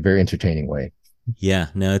that in a very entertaining way. Yeah,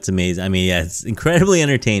 no, it's amazing. It's incredibly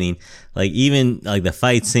entertaining. Like even like the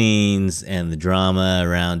fight scenes and the drama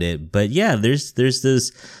around it. But yeah, there's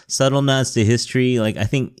those subtle nods to history. Like I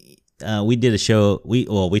think we did a show.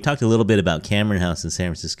 We talked a little bit about Cameron House in San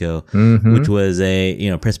Francisco, which was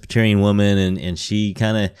a Presbyterian woman, and she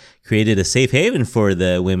kind of created a safe haven for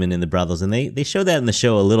the women in the brothels. And they show that in the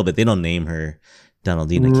show a little bit. They don't name her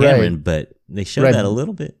Donaldina Cameron, but they show that a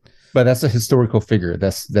little bit. But that's a historical figure.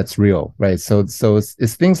 That's real, right? So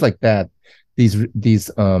it's things like that. These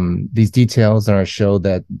details in our show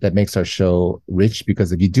that makes our show rich,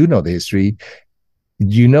 because if you do know the history,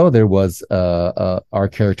 there was our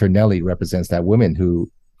character Nellie represents that woman who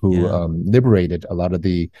liberated a lot of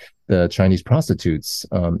the Chinese prostitutes,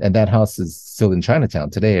 and that house is still in Chinatown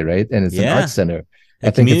today, right? And it's an art center. I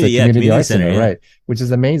think it's a community art center, right? Which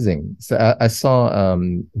is amazing. So I saw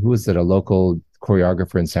who was it? A local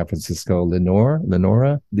choreographer in San Francisco,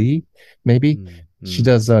 Lenora Lee, maybe. She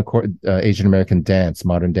does Asian American dance,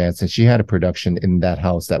 modern dance, and she had a production in that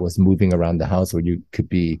house that was moving around the house where you could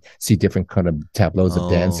see different kind of tableaus of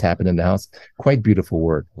dance happen in the house. Quite beautiful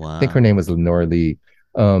work. Wow. I think her name was Lenora Lee.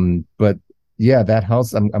 But yeah, that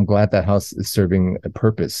house, I'm glad that house is serving a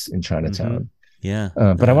purpose in Chinatown.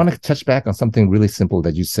 But I want to touch back on something really simple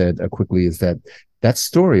that you said quickly, is that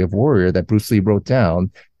story of Warrior that Bruce Lee wrote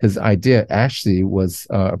down, his idea actually was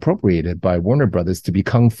appropriated by Warner Brothers to be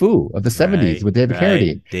Kung Fu of the 70s with David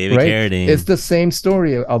Carradine. Carradine. It's the same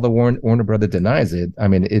story, although Warner Brothers denies it.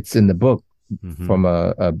 It's in the book from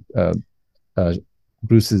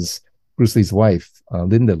Bruce Lee's wife,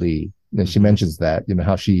 Linda Lee. And she mentions that,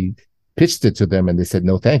 how she pitched it to them and they said,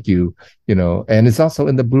 no, thank you, and it's also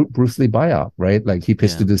in the Bruce Lee biop, right? Like he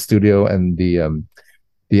pitched to the studio, and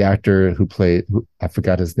the actor who played, I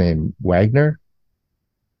forgot his name, Wagner,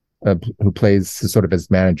 who plays sort of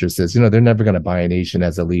his manager, says, they're never going to buy an Asian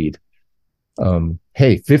as a lead.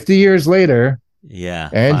 Hey, 50 years later,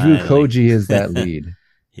 Andrew Koji is that lead.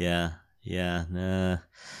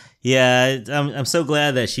 I'm so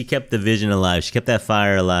glad that she kept the vision alive. She kept that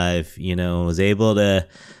fire alive, was able to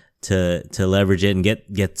leverage it and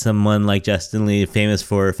get someone like Justin Lee, famous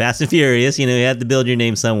for Fast and Furious. You had to build your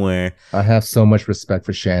name somewhere. I have so much respect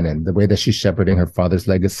for Shannon. The way that she's shepherding her father's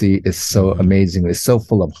legacy is so amazing. It's so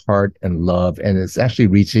full of heart and love, and it's actually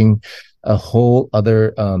reaching a whole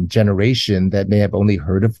other generation that may have only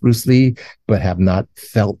heard of Bruce Lee but have not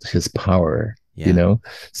felt his power.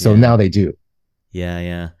 So now they do.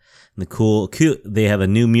 The cool, they have a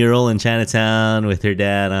new mural in Chinatown with her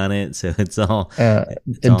dad on it, so it's all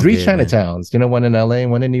in three Chinatowns, one in LA and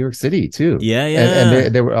one in New York City too.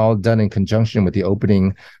 And they were all done in conjunction with the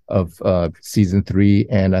opening of season 3,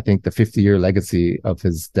 and I think the 50-year legacy of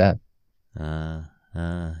his death. So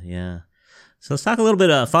let's talk a little bit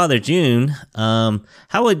about Father June. I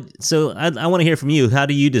want to hear from you. How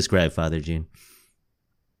do you describe Father June?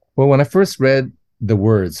 Well, when I first read the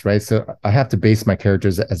words, right? So I have to base my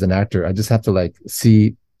characters as an actor. I just have to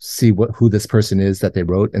see who this person is that they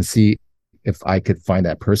wrote, and see if I could find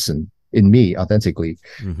that person in me authentically.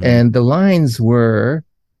 And the lines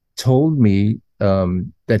told me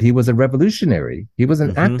that he was a revolutionary. He was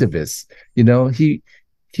an activist.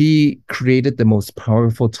 He created the most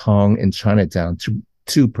powerful tong in Chinatown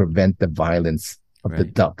to prevent the violence of the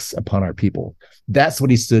ducks upon our people. That's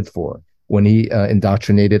what he stood for. When he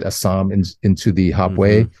indoctrinated Assam into the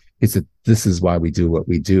Hopway, he said, this is why we do what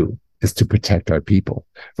we do, is to protect our people,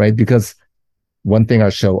 right? Because one thing our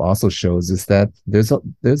show also shows is that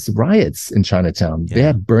there's riots in Chinatown. They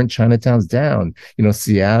have burnt Chinatowns down,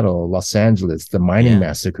 Seattle, Los Angeles, the mining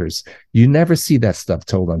massacres. You never see that stuff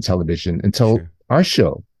told on television until our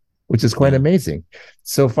show, which is quite amazing.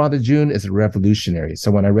 So Father June is a revolutionary. So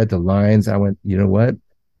when I read the lines, I went, you know what?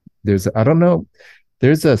 There's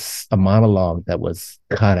a monologue that was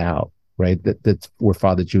cut out, right? That's where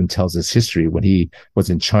Father June tells his history. When he was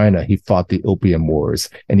in China, he fought the Opium Wars,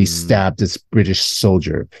 and he stabbed this British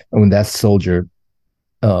soldier. And when that soldier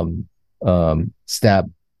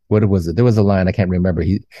stabbed, what was it? There was a line, I can't remember.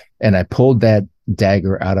 And I pulled that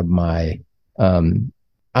dagger out of my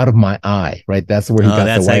eye, right? That's where he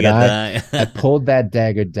got the white eye. I pulled that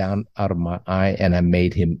dagger down out of my eye, and I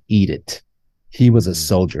made him eat it. He was a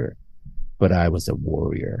soldier, but I was a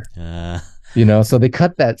warrior. So they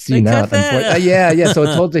cut that scene out. Yeah. So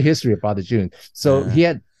it told the history of Father June. So he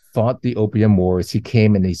had fought the Opium Wars. He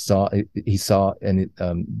came and he saw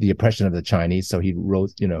the oppression of the Chinese. So he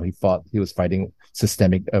wrote, he was fighting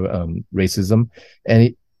systemic racism,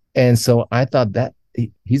 and so I thought that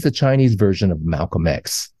he's the Chinese version of Malcolm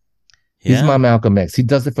X. He's my Malcolm X. He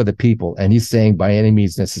does it for the people, and he's saying by any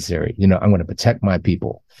means necessary, I'm going to protect my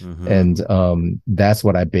people, and that's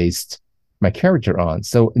what I based my character on.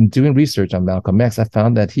 So in doing research on Malcolm X, I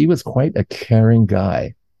found that he was quite a caring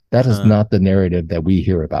guy. That is not the narrative that we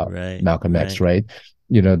hear about Malcolm X, right?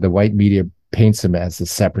 The white media paints him as a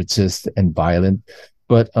separatist and violent.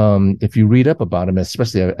 But if you read up about him,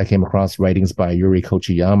 especially I came across writings by Yuri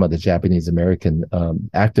Kochiyama, the Japanese-American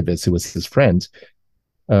activist who was his friend.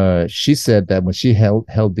 She said that when she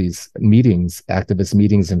held these meetings, activist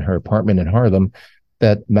meetings in her apartment in Harlem,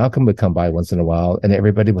 that Malcolm would come by once in a while and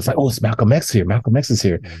everybody was like, oh, it's Malcolm X here. Malcolm X is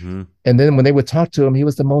here. And then when they would talk to him, he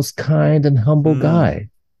was the most kind and humble guy.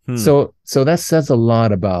 So that says a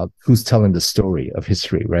lot about who's telling the story of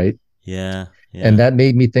history, right? Yeah. And that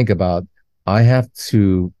made me think about, I have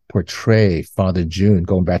to portray Father June,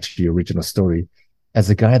 going back to your original story, as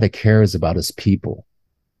a guy that cares about his people.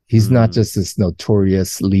 He's not just this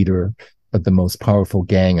notorious leader of the most powerful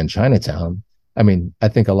gang in Chinatown. I mean, I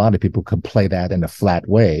think a lot of people could play that in a flat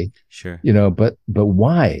way. Sure. But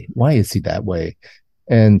why? Why is he that way?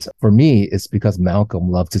 And for me, it's because Malcolm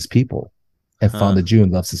loved his people and Father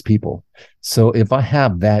June loves his people. So if I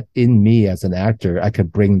have that in me as an actor, I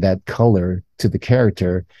could bring that color to the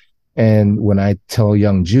character. And when I tell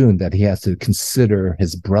young June that he has to consider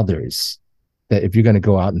his brothers, that if you're going to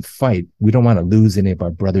go out and fight, we don't want to lose any of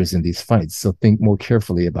our brothers in these fights. So think more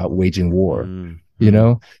carefully about waging war,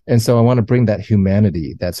 And so I want to bring that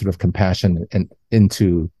humanity, that sort of compassion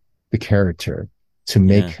into the character to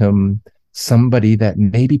make him somebody that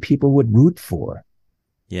maybe people would root for.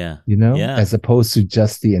 As opposed to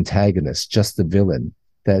just the antagonist, just the villain,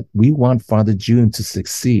 that we want Father June to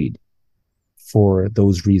succeed for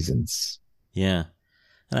those reasons. Yeah.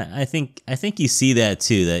 And I think you see that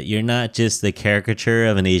too, that you're not just the caricature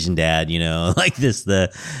of an Asian dad, like this,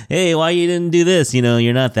 hey, why you didn't do this?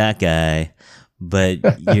 You're not that guy, but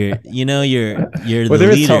you're the well,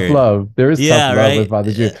 there leader. Is tough love. There is tough love with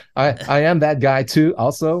Father June. I am that guy too,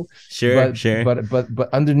 also. Sure.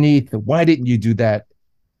 But underneath, why didn't you do that?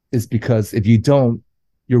 Is because if you don't,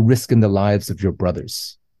 you're risking the lives of your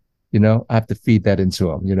brothers. I have to feed that into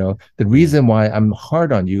them. The reason why I'm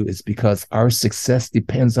hard on you is because our success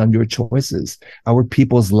depends on your choices. Our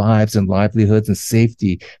people's lives and livelihoods and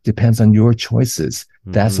safety depends on your choices.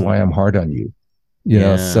 That's why I'm hard on you.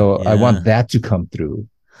 I want that to come through.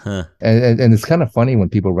 And it's kind of funny when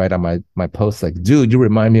people write on my posts like, dude, you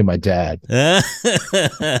remind me of my dad.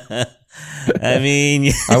 I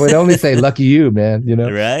mean, I would only say lucky you, man,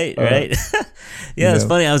 Right. Yeah, it's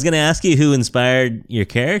funny. I was going to ask you who inspired your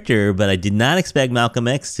character, but I did not expect Malcolm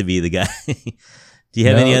X to be the guy. Do you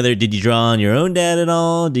have any other, did you draw on your own dad at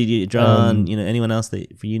all? Did you draw on, anyone else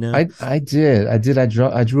that you know? I did.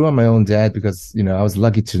 I drew on my own dad because, I was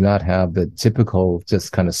lucky to not have the typical,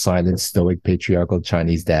 just kind of silent, stoic, patriarchal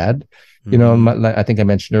Chinese dad. I think I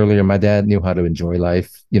mentioned earlier, my dad knew how to enjoy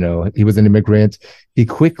life. He was an immigrant. He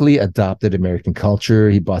quickly adopted American culture.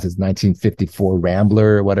 He bought his 1954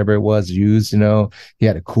 Rambler, or whatever it was, used. He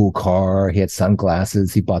had a cool car. He had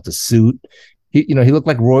sunglasses. He bought the suit. He looked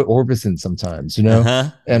like Roy Orbison sometimes, And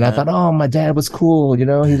I thought, oh, my dad was cool. He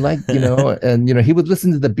liked, and, he would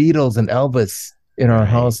listen to the Beatles and Elvis in our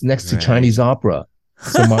house next to Chinese opera.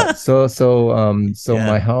 So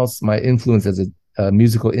my house, my influence as a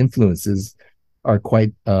musical influences are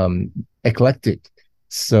quite eclectic.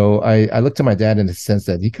 So I look to my dad in the sense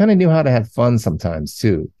that he kind of knew how to have fun sometimes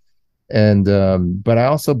too. And but I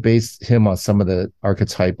also based him on some of the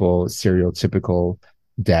archetypal, stereotypical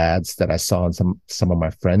dads that I saw in some of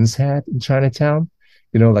my friends had in Chinatown.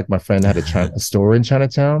 Like my friend had a store in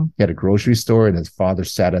Chinatown. He had a grocery store, and his father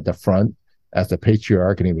sat at the front as the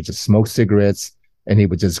patriarch, and he would just smoke cigarettes and he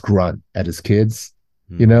would just grunt at his kids,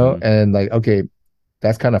 and like, okay,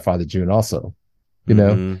 that's kind of Father June also,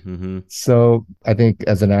 So I think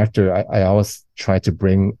as an actor, I always try to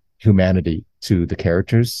bring humanity to the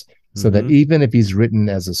characters, so that even if he's written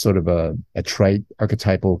as a sort of a trite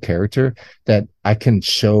archetypal character, that I can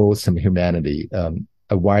show some humanity,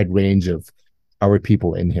 a wide range of our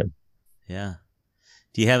people in him. Yeah.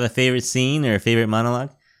 Do you have a favorite scene or a favorite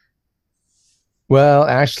monologue? Well,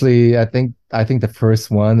 actually, I think the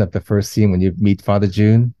first scene when you meet Father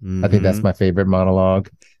June, I think that's my favorite monologue,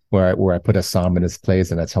 where I put a psalm in his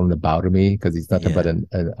place and I tell him to bow to me because he's nothing but a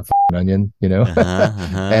onion,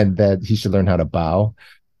 and that he should learn how to bow.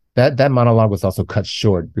 that monologue was also cut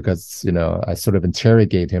short because, I sort of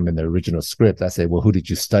interrogate him in the original script. I say, well, who did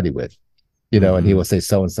you study with? And he will say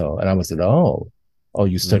so and so, and I would say, oh,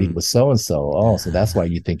 you studied with so and so. Oh, so that's why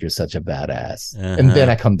you think you're such a badass. And then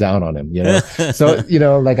I come down on him. So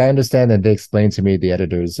like, I understand that they explained to me, the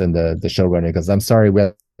editors and the showrunner, because I'm sorry we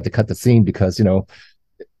had to cut the scene because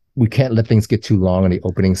we can't let things get too long on the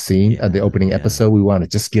opening scene, the opening episode. We want to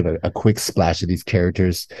just give a quick splash of these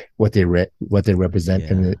characters, what they represent,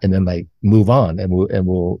 and then like move on, and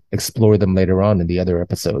we'll explore them later on in the other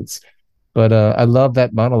episodes. But I love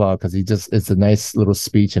that monologue because it's a nice little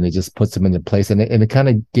speech, and it just puts him into place, and it kind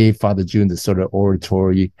of gave Father June this sort of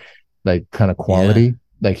oratory, like kind of quality,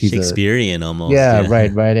 like he's Shakespearean almost.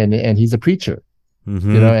 Right, and he's a preacher,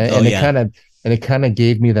 and it kind of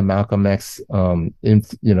gave me the Malcolm X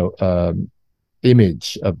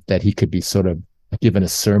image of that he could be sort of given a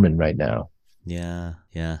sermon right now. Yeah,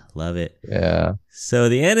 love it. Yeah. So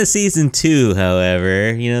the end of season 2,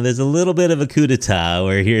 however, there's a little bit of a coup d'etat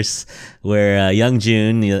where young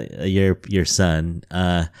June, your son,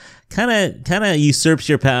 kind of usurps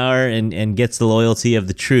your power and gets the loyalty of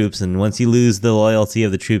the troops. And once you lose the loyalty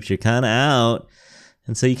of the troops, you're kind of out.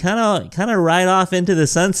 And so you kind of ride off into the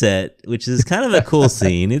sunset, which is kind of a cool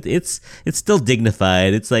scene. It's still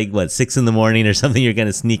dignified. It's like 6 a.m. or something. You're kind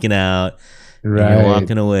of sneaking out, right? And you're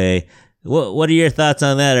walking away. What are your thoughts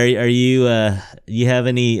on that? Are you you have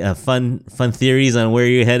any fun theories on where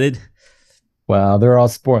you're headed? Wow, they're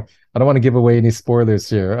all I don't want to give away any spoilers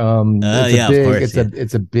here. Of course.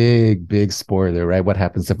 It's a big spoiler, right? What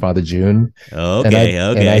happens to Father June? Okay.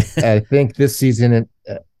 And I think this season,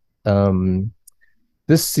 when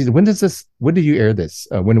do you air this?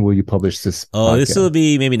 When will you publish this? Oh, podcast? This will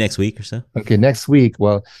be maybe next week or so. Okay, next week.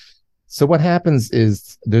 Well, so what happens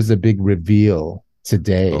is there's a big reveal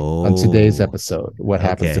today on today's episode. What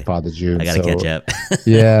happens to Father June? I gotta catch up.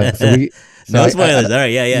 Yeah. No spoilers. All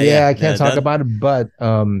right. Yeah. I can't talk about it, but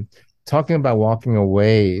talking about walking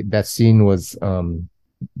away, that scene was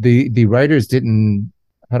the writers didn't,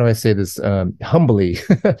 how do I say this humbly,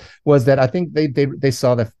 was that I think they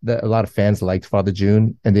saw that a lot of fans liked Father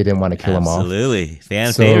June and they didn't want to kill him off. Absolutely.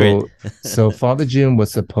 Favorite. So Father June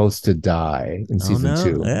was supposed to die in season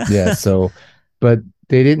 2. Yeah. So, but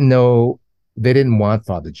they didn't want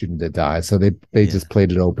Father June to die. So they just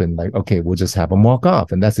played it open, like, okay, we'll just have him walk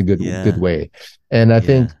off. And that's a good way. And I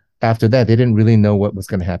think after that, they didn't really know what was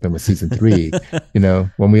going to happen with season 3.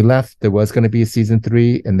 When we left, there was going to be a season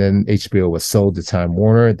 3, and then HBO was sold to Time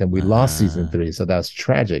Warner. Then we lost season 3. So that was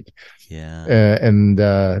tragic.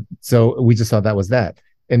 Yeah. So we just thought that was that.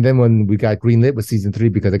 And then when we got greenlit with season 3,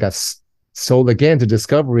 because it got sold again to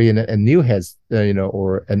Discovery, and a new head,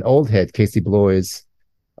 or an old head, Casey Bloys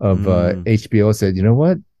of HBO, said, you know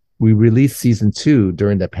what? We released season 2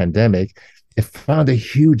 during the pandemic. It found a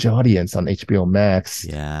huge audience on HBO Max.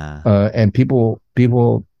 Yeah. And people,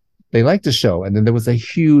 they liked the show. And then there was a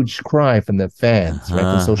huge cry from the fans, right,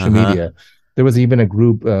 from social media. There was even a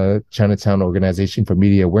group, Chinatown Organization for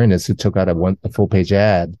Media Awareness, who took out a full-page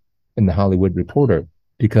ad in the Hollywood Reporter,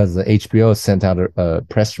 because the HBO sent out a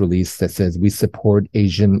press release that says, we support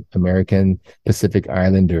Asian American Pacific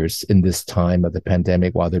Islanders in this time of the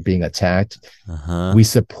pandemic while they're being attacked. We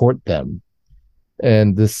support them.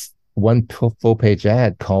 And this one full-page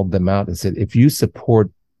ad called them out and said, if you support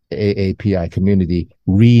AAPI community,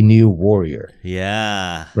 renew warrior.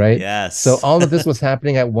 Yeah. Right? Yes. So all of this was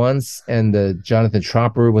happening at once, and Jonathan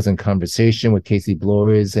Tropper was in conversation with Casey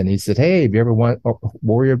Bloys, and he said, hey, if you ever want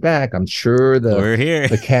warrior back, I'm sure we're here.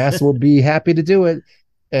 The cast will be happy to do it.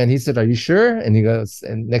 And he said, are you sure? And he goes,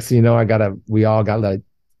 and next thing you know, we all got a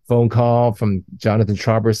phone call from Jonathan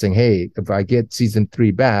Tropper saying, hey, if I get season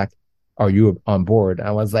 3 back, are you on board?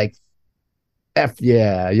 I was like, F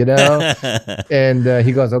yeah, and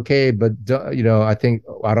he goes, okay, but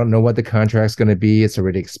I don't know what the contract's going to be. It's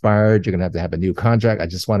already expired. You're going to have a new contract. I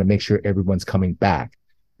just want to make sure everyone's coming back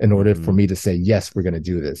in order for me to say, yes, we're going to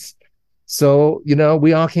do this. So,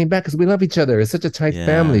 we all came back because we love each other. It's such a tight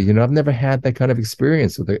family. I've never had that kind of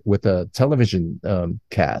experience with a television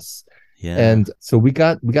cast. Yeah. And so we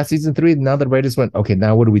got season 3. Now the writers went, okay,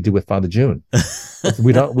 now what do we do with Father June?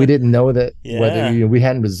 we didn't know that whether we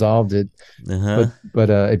hadn't resolved it.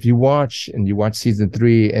 But if you watch season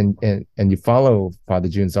 3 and you follow Father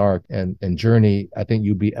June's arc and journey, I think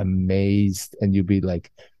you'll be amazed, and you'll be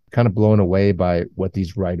like kind of blown away by what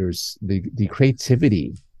these writers, the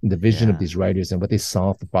creativity, the vision of these writers, and what they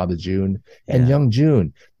saw for Father June and young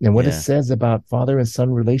June, and what it says about father and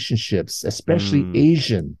son relationships, especially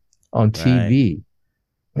Asian on TV.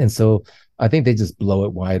 Right. And so I think they just blow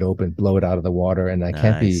it wide open, blow it out of the water. And I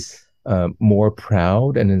can't be more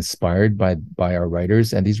proud and inspired by our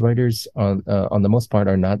writers, and these writers on the most part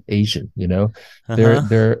are not Asian.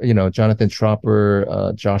 They're Jonathan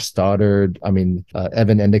Tropper, Josh Stoddard, I mean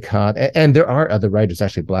Evan Endicott, and there are other writers,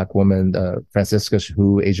 actually, Black woman, Francisca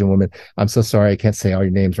Hu, Asian woman. I'm so sorry I can't say all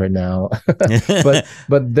your names right now, but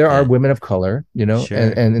there are women of color, sure.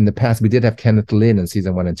 and in the past we did have Kenneth Lin in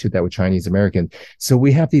season 1 and 2 that were Chinese American. So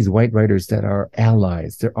we have these white writers that are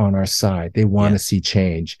allies. They're on our side. They want to see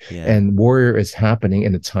change. And Warrior is happening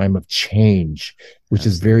in a time of change, which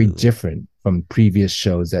is very different from previous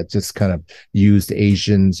shows that just kind of use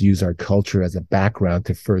our culture as a background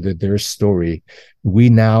to further their story. We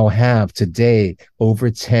now have today over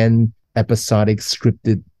 10 episodic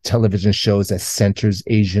scripted television shows that centers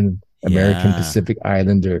Asian American, Pacific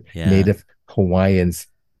Islander, Native Hawaiians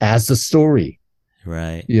as the story.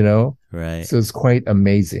 Right. Right. So it's quite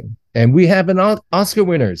amazing. And we have Oscar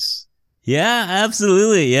winners. Yeah,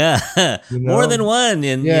 absolutely. Yeah. More than one.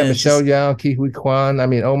 And Michelle Yeoh, Ke Huy Quan. I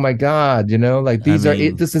mean, oh my God,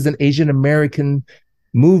 this is an Asian American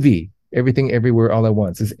movie. Everything Everywhere All at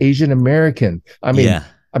Once is Asian American. I mean,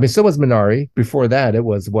 so was Minari. Before that, it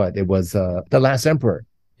was The Last Emperor.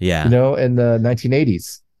 Yeah. In the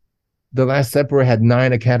 1980s. The Last Emperor had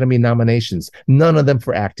 9 Academy nominations, none of them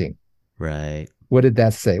for acting. Right. What did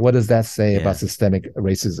that say? What does that say about systemic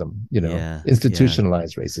racism?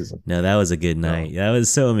 Institutionalized racism. No, that was a good night. That was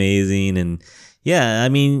so amazing, and I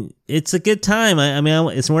mean, it's a good time.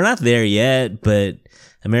 We're not there yet, but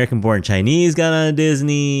American Born Chinese got on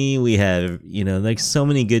Disney. We have like so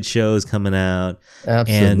many good shows coming out.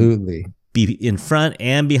 Absolutely. And be in front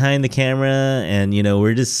and behind the camera, and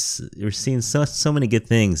we're seeing so many good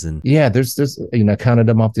things. And there's I counted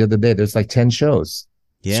them off the other day. There's like 10 shows,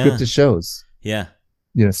 scripted shows. Yeah.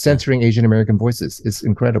 Centering Asian American voices. It's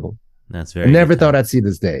incredible. That's very I never thought I'd see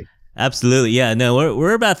this day. Absolutely. Yeah. No,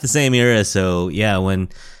 we're about the same era. So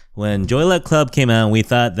when Joy Luck Club came out, we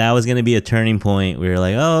thought that was going to be a turning point. We were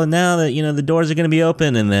like, oh, now that, the doors are going to be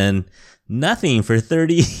open, and then nothing for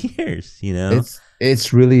 30 years,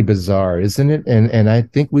 It's really bizarre, isn't it? And I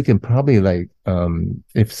think we can probably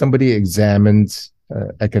if somebody examines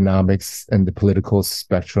economics and the political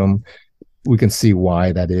spectrum, we can see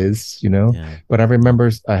why that is, But I remember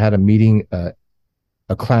I had a meeting,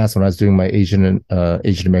 a class when I was doing my Asian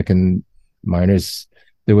American minors.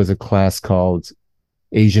 There was a class called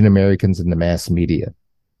Asian Americans in the Mass Media.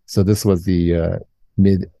 So this was the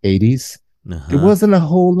mid 80s. There wasn't a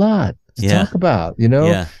whole lot to talk about,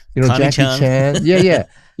 Jackie Chan.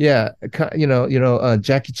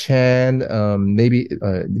 Jackie Chan, maybe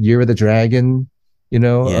Year of the Dragon. Maybe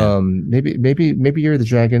Year of the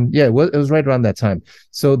Dragon. Yeah, it was right around that time.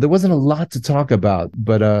 So there wasn't a lot to talk about.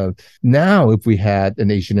 But now, if we had an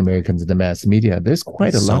Asian Americans in the mass media, there's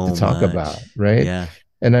quite a lot to talk about, right? Yeah.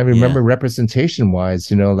 And I remember representation-wise,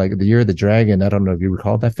 like the Year of the Dragon. I don't know if you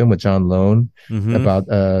recall that film with John Lone about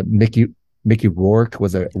Mickey Rourke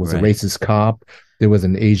was a racist cop. There was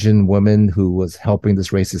an Asian woman who was helping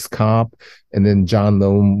this racist cop, and then John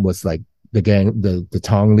Lone was like the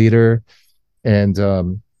Tong leader. And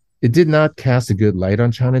it did not cast a good light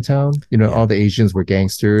on Chinatown. All the Asians were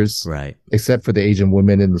gangsters, right? Except for the Asian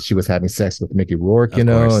woman, and she was having sex with Mickey Rourke. Of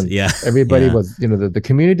course. And everybody was, the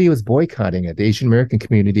community was boycotting it. The Asian American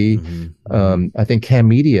community, I think Cam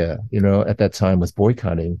Media, at that time was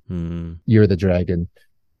boycotting Year of the Dragon.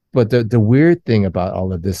 But the weird thing about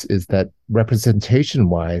all of this is that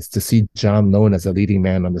representation-wise, to see John Lone as a leading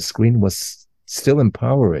man on the screen was still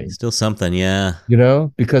empowering. Still something, yeah.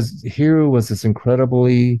 Because here was this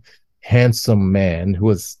incredibly handsome man who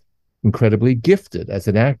was incredibly gifted as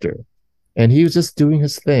an actor. And he was just doing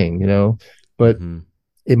his thing, But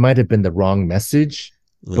it might have been the wrong message.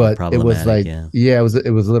 But it was like, it was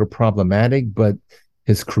a little problematic, but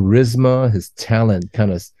his charisma, his talent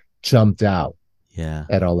kind of jumped out. Yeah.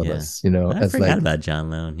 At all of us, I forgot about John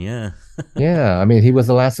Lone, yeah. Yeah, I mean, he was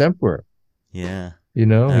the last emperor. Yeah. He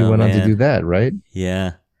went on to do that, right?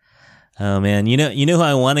 Yeah. Oh man, you know who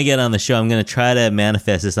I want to get on the show. I'm going to try to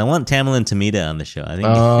manifest this. I want Tamlyn Tomita on the show. I think.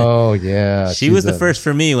 Oh yeah, she was the first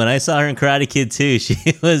for me when I saw her in Karate Kid 2. She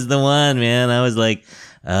was the one, man. I was like,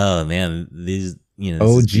 oh man, these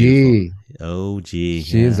OG. OG.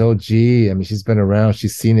 She is OG. I mean, she's been around.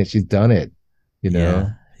 She's seen it. She's done it.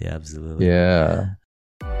 Yeah, absolutely. Yeah.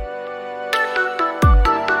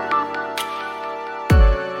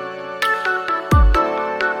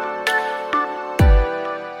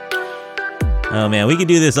 Oh man, we could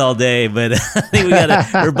do this all day, but I think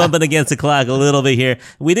we're bumping against the clock a little bit here.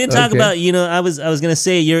 We didn't talk about, I was gonna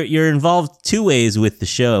say you're involved 2 ways with the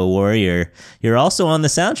show, Warrior. You're also on the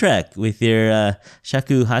soundtrack with your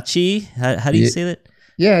Shakuhachi. How do you say that?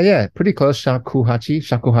 Yeah. Pretty close.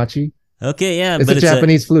 Shakuhachi. Okay, yeah, it's but a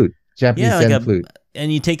Japanese flute. Japanese Zen flute.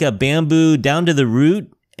 And you take a bamboo down to the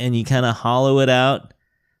root and you kind of hollow it out.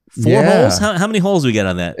 4 holes? Yeah. How many holes we got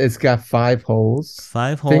on that? It's got 5 holes.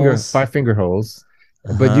 5 holes. 5 finger holes.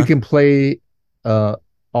 But you can play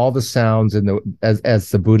all the sounds in as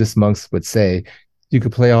the Buddhist monks would say, you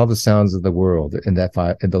could play all the sounds of the world in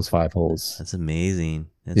those 5 holes. That's amazing.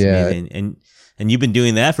 That's amazing. And you've been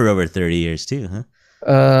doing that for over 30 years too, huh?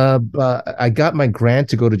 But I got my grant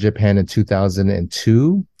to go to Japan in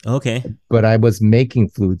 2002. Okay. But I was making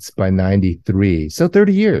flutes by 93. So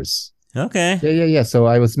 30 years. Okay. Yeah. So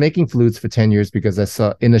I was making flutes for 10 years because I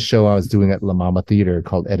saw in a show I was doing at La Mama Theater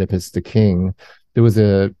called Oedipus the King. There was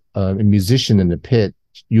a musician in the pit,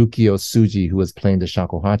 Yukio Tsuji, who was playing the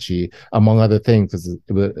shakuhachi, among other things, because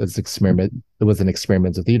it was an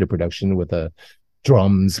experimental theater production with a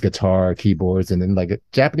drums, guitar, keyboards, and then like a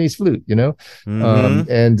Japanese flute,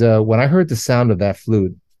 And when I heard the sound of that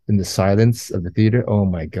flute in the silence of the theater, oh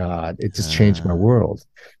my God, it just changed my world.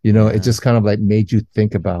 It just kind of like made you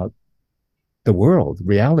think about the world,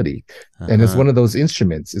 reality. And it's one of those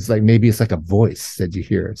instruments. It's like, maybe it's like a voice that you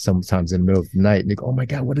hear sometimes in the middle of the night and you go, oh my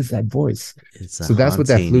God, what is that voice? So that's what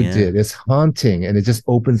that flute did. It's haunting, and it just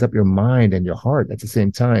opens up your mind and your heart at the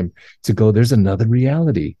same time to go, there's another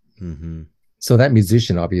reality. So that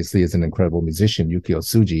musician obviously is an incredible musician, Yukio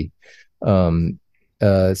Tsuji.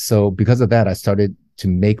 So because of that, I started to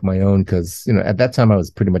make my own, because at that time I was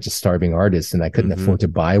pretty much a starving artist and I couldn't afford to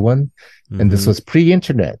buy one. And this was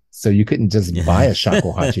pre-internet, so you couldn't just buy a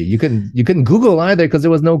shakuhachi. You couldn't Google either, because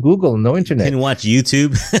there was no Google, no internet. You couldn't watch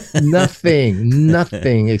YouTube.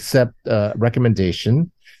 nothing except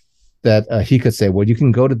recommendation that he could say, well, you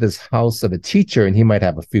can go to this house of a teacher and he might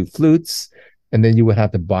have a few flutes. And then you would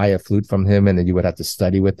have to buy a flute from him, and then you would have to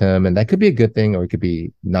study with him. And that could be a good thing, or it could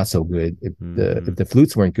be not so good if the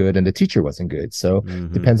flutes weren't good and the teacher wasn't good. So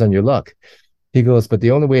depends on your luck. He goes, but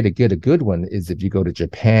the only way to get a good one is if you go to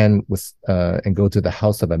Japan and go to the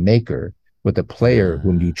house of a maker with a player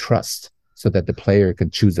whom you trust, so that the player can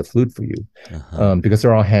choose a flute for you. Because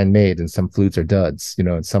they're all handmade, and some flutes are duds,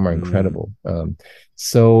 and some are incredible.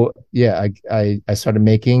 So yeah, I started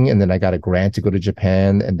making, and then I got a grant to go to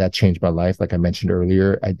Japan, and that changed my life. Like I mentioned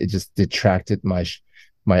earlier, it just detracted my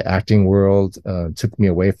acting world, took me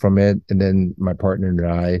away from it. And then my partner and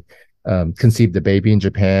I conceived the baby in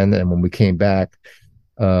Japan. And when we came back,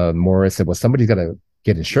 Morris said, well, somebody's got to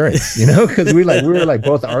get insurance, because we were like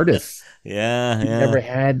both artists. Yeah. Never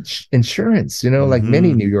had insurance, like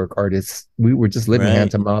many New York artists. We were just living hand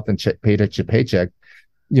to mouth and paycheck to paycheck,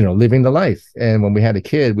 living the life. And when we had a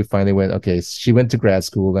kid, we finally went, okay, she went to grad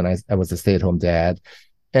school and I was a stay-at-home dad.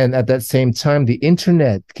 And at that same time, the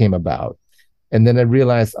internet came about. And then I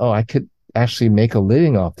realized, oh, I could actually make a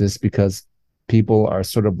living off this, because people are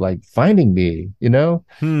sort of like finding me,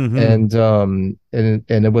 And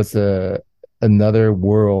it was another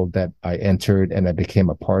world that I entered and I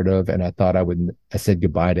became a part of. And I thought I said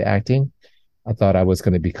goodbye to acting. I thought I was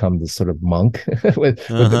going to become this sort of monk with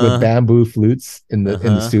bamboo flutes in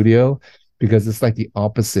the studio, because it's like the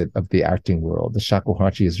opposite of the acting world. The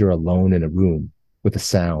shakuhachi is you're alone in a room with a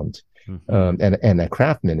sound, and a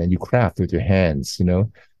craftsman, and you craft with your hands,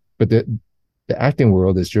 But the acting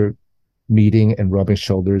world is you're meeting and rubbing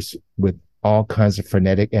shoulders with all kinds of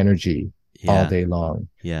frenetic energy all day long.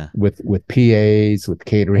 Yeah. With PAs, with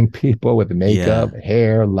catering people, with the makeup,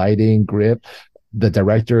 hair, lighting, grip, the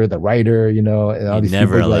director, the writer, and all these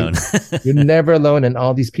never people. Alone. You're never alone. And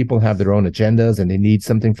all these people have their own agendas, and they need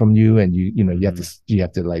something from you. And you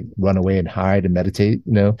have to like run away and hide and meditate,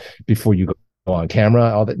 before you go on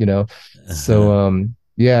camera, all that, So,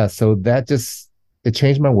 so that it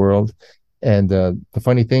changed my world. And the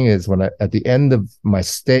funny thing is, at the end of my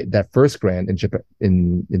stay, that first grant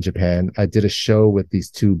in Japan, I did a show with these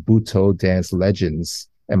 2 Buto dance legends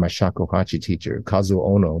and my shakuhachi teacher, Kazuo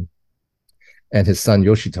Ono, and his son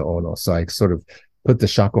Yoshito Ono. So I sort of put the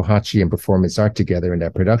shakuhachi and performance art together in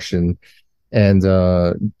that production. And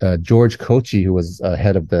George Kochi, who was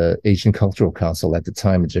head of the Asian Cultural Council at the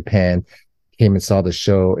time in Japan, came and saw the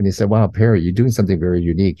show, and he said, wow, Perry, you're doing something very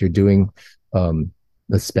unique. You're doing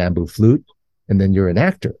this bamboo flute, and then you're an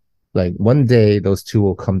actor. Like one day those two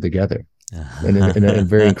will come together in a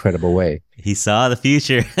very incredible way. He saw the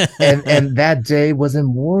future. and that day was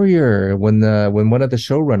in Warrior, when one of the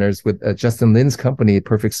showrunners with Justin Lin's company,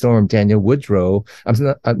 Perfect Storm, Daniel Woodrow,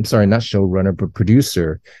 I'm sorry, not showrunner, but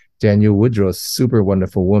producer, Daniel Woodrow, super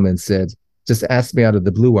wonderful woman, said, just asked me out of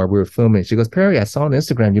the blue while we were filming. She goes, Perry, I saw on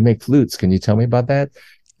Instagram you make flutes. Can you tell me about that?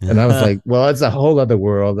 And I was like, well, it's a whole other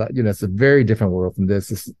world. It's a very different world from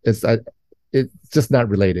this. It's just not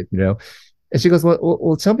related, And she goes,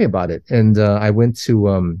 well, tell me about it. And I went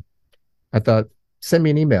to, I thought, send me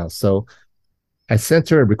an email. So I sent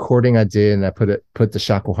her a recording I did, and I put the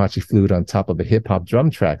shakuhachi flute on top of a hip hop drum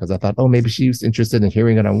track because I thought, oh, maybe she was interested in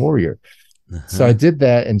hearing it on Warrior. So I did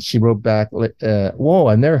that, and she wrote back, "Whoa,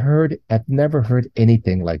 I've never heard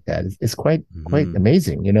anything like that. It's quite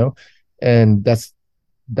amazing, you know." And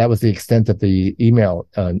that was the extent of the email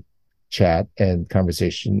chat and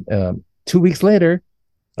conversation. 2 weeks later,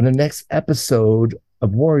 on the next episode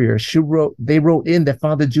of Warrior, they wrote in that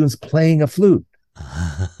Father June's playing a flute.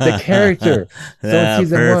 The character. So in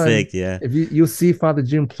season perfect, 1, yeah. if you'll see Father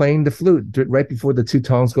June playing the flute right before the two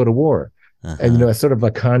tongs go to war. And, you know, it's sort of a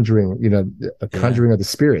conjuring, you know, a conjuring of the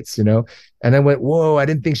spirits, you know. And I went, whoa, I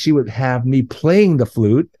didn't think she would have me playing the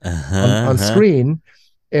flute on screen.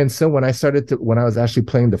 And so when I was actually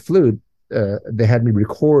playing the flute, they had me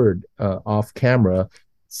record off camera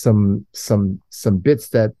some bits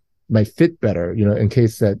that might fit better, you know, in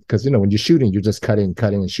case that, because, you know, when you're shooting, you're just cutting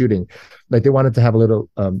and shooting. Like they wanted to have a little,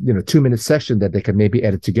 2-minute section that they could maybe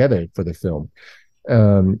edit together for the film.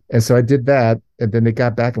 And so I did that, and then they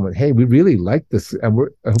got back and went, "Hey, we really like this, and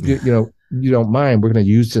I hope you don't mind. We're going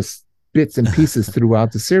to use just bits and pieces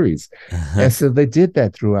throughout the series." And so they did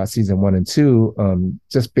that throughout season 1 and 2,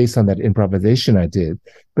 just based on that improvisation I did.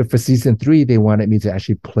 But for season 3, they wanted me to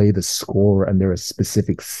actually play the score under a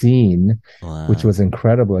specific scene, which was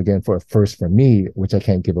incredible. Again, for a first for me, which I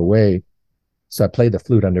can't give away. So I played the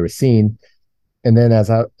flute under a scene. And then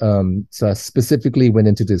so I specifically went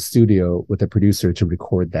into the studio with a producer to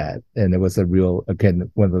record that. And it was a real, again,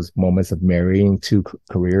 one of those moments of marrying two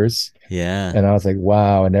careers. Yeah. And I was like,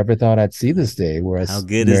 wow, I never thought I'd see this day where I was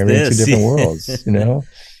marrying two different worlds, you know?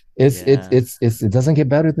 It doesn't get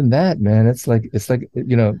better than that, man. It's like,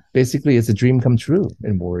 you know, basically it's a dream come true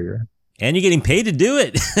in Warrior. And you're getting paid to do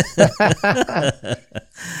it.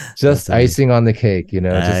 Just icing on the cake, you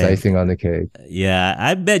know, icing on the cake. Yeah,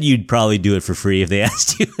 I bet you'd probably do it for free if they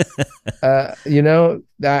asked you. You know,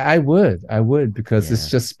 I would because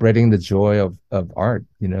it's just spreading the joy of art,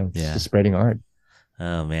 you know, just spreading art.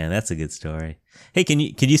 Oh man, that's a good story. Hey,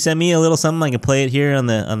 could you send me a little something? I can play it here on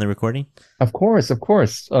the recording. Of course.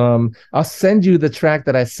 I'll send you the track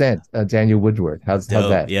that I sent Daniel Woodward. How's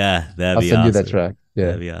that? Yeah, I'll send you that track. Yeah,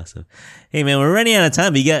 that'd be awesome. Hey man, we're running out of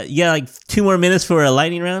time, but you got like 2 more minutes for a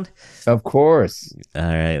lightning round. Of course. All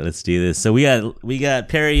right, let's do this. So we got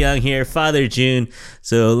Perry Young here, Father June.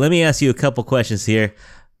 So let me ask you a couple questions here.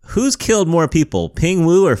 Who's killed more people, Ping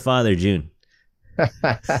Wu or Father June?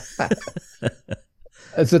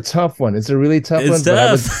 It's a tough one. It's a really tough one.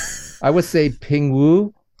 Tough. But I would say Ping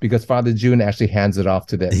Wu because Father June actually hands it off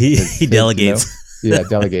to them. He delegates. You know? Yeah,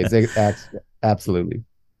 delegates. Absolutely.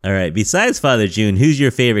 All right. Besides Father June, who's your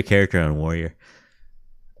favorite character on Warrior?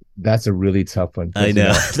 That's a really tough one. I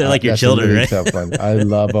know. They're like your children, really right? Tough one. I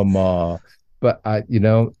love them all, but I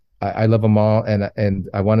love them all, and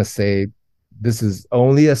I want to say this is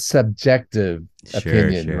only a subjective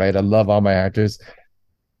opinion, right? I love all my actors.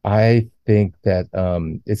 I think that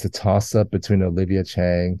it's a toss-up between Olivia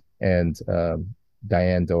Chang and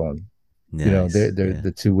Diane Doan. Nice. You know, they're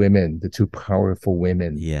the two women, the two powerful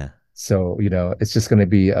women. Yeah. So, you know, it's just going to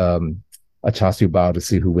be a Chasu Bao to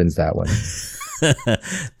see who wins that one.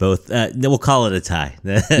 Both. We'll call it a tie.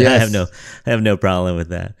 Yes. I have no problem with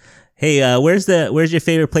that. Hey, where's your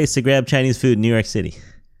favorite place to grab Chinese food in New York City?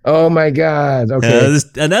 Oh my God. Okay.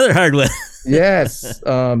 Another hard one. Yes.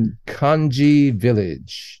 Kanji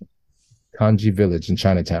Village in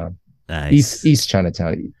Chinatown. Nice. East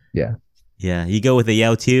Chinatown. Yeah. Yeah. You go with the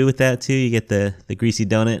Yao Tu with that too? You get the greasy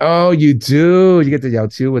donut? Oh, you do. You get the Yao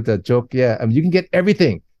Tu with the joke. Yeah. You can get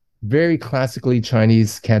everything. Very classically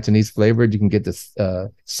Chinese, Cantonese flavored. You can get this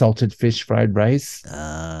salted fish fried rice.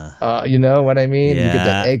 You know what I mean? Yeah. You get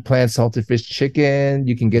the eggplant salted fish chicken.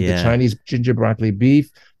 You can get the Chinese ginger broccoli beef.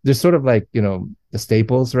 They're sort of like, you know, the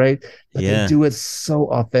staples, right? But they do it so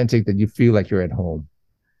authentic that you feel like you're at home.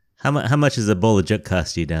 How much does a bowl of juk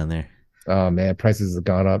cost you down there? Oh man, prices have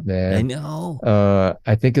gone up, man. I know.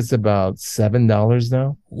 I think it's about $7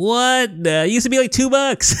 now. What? It used to be like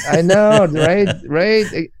 $2. I know,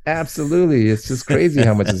 right? Absolutely. It's just crazy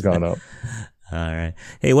how much has gone up. All right.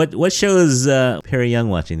 Hey, what show is Perry Young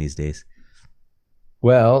watching these days?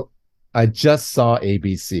 Well, I just saw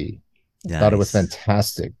ABC. Nice. Thought it was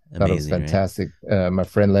fantastic. Amazing, right? My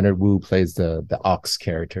friend Leonard Wu plays the ox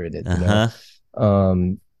character in it. You know?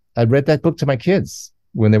 I read that book to my kids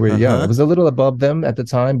when they were young. It was a little above them at the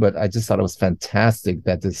time, but I just thought it was fantastic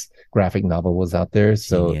that this graphic novel was out there.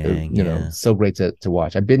 So you know, so great to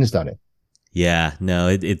watch. I binged on it. Yeah, no,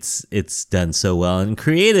 it's done so well and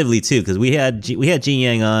creatively too, because we had Jin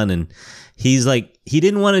Yang on, and he's like, he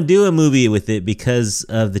didn't want to do a movie with it because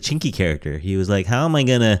of the Chinky character. He was like, how am I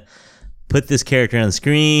going to put this character on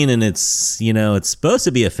screen? And it's, it's supposed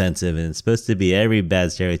to be offensive and it's supposed to be every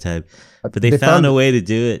bad stereotype. But they found a way to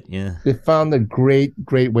do it. Yeah. They found a great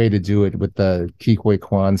way to do it with the Ke Huy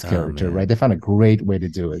Quan's character, right? They found a great way to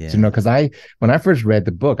do it. Yeah. Because when I first read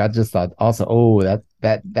the book, I just thought also,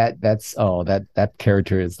 that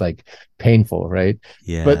character is like painful, right?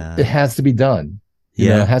 Yeah. But it has to be done. You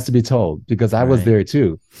know, it has to be told, because I was there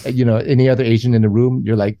too. Any other Asian in the room,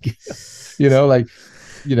 you're like, and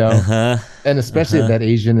especially if that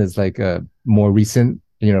Asian is like more recent,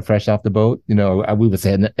 fresh off the boat, we would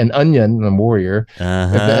say an onion, a warrior.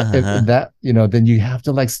 If that, then you have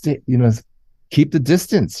to like stay, keep the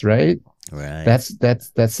distance, right? Right. That's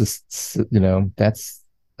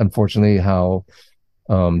unfortunately how,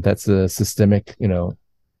 that's a systemic,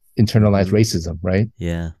 internalized racism, right?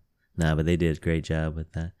 Yeah. No, but they did a great job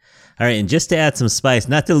with that. All right, and just to add some spice,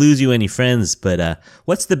 not to lose you any friends, but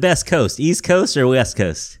what's the best coast, East Coast or West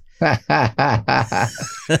Coast? I'm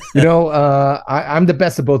the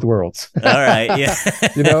best of both worlds. All right, yeah.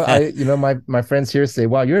 My friends here say,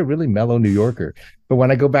 "Wow, you're a really mellow New Yorker." But when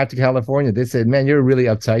I go back to California, they said, "Man, you're really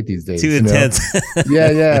uptight these days." Too intense.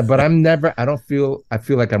 Yeah. But I feel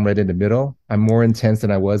like I'm right in the middle. I'm more intense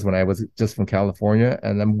than I was when I was just from California,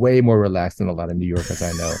 and I'm way more relaxed than a lot of New Yorkers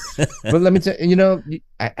I know. But let me tell you,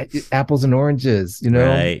 apples and oranges,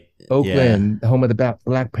 right. Oakland, home of the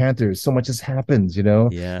Black Panthers. So much has happened,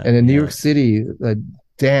 Yeah. And in New York City,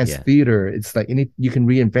 dance, theater, it's like you can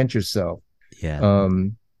reinvent yourself. Yeah.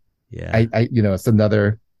 It's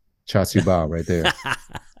another Cha Siu Bao right there.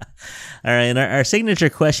 All right, and our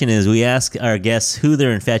signature question is, we ask our guests who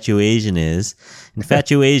their infatuation is.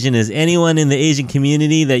 Infatuation is anyone in the Asian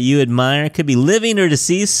community that you admire. Could be living or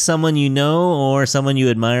deceased, someone you know or someone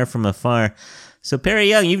you admire from afar. So Perry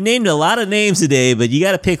Young, you've named a lot of names today, but you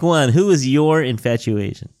got to pick one. Who is your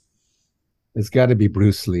infatuation? It's got to be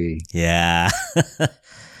Bruce Lee. Yeah.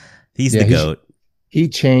 He's the GOAT. He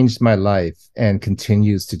changed my life and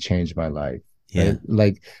continues to change my life. Yeah.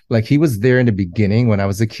 Right? Like he was there in the beginning when I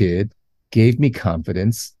was a kid, gave me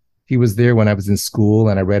confidence. He was there when I was in school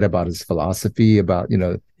and I read about his philosophy about, be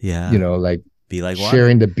like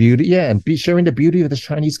sharing the beauty. Yeah. And sharing the beauty of the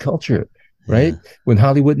Chinese culture. Right. Yeah. When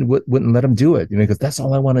Hollywood wouldn't let him do it, because that's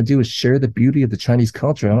all I want to do is share the beauty of the Chinese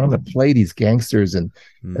culture. I don't want to play these gangsters and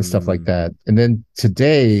stuff like that. And then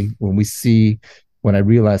today, when I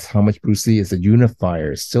realize how much Bruce Lee is a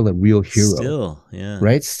unifier, still a real hero. Still, yeah.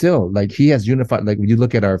 Right? Still, like he has unified, like when you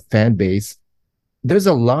look at our fan base, there's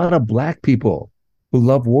a lot of Black people who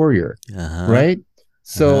love Warrior. Right?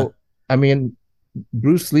 So,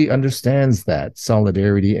 Bruce Lee understands that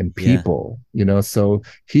solidarity and people, so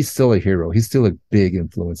he's still a hero. He's still a big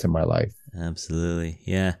influence in my life. Absolutely.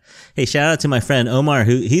 Yeah. Hey, shout out to my friend Omar,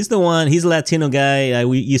 he's a Latino guy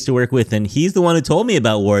we used to work with, and he's the one who told me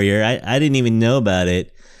about Warrior. I didn't even know about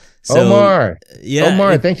it. So, Omar,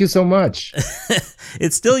 thank you so much.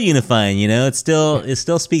 It's still unifying, it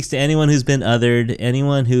still speaks to anyone who's been othered,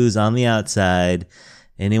 anyone who's on the outside,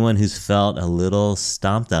 anyone who's felt a little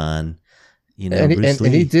stomped on. And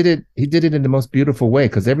he did it in the most beautiful way,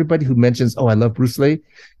 because everybody who mentions, I love Bruce Lee,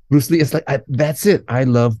 it's like, that's it. I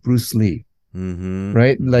love Bruce Lee. Mm-hmm.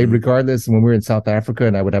 Right? Mm-hmm. Like regardless, when we were in South Africa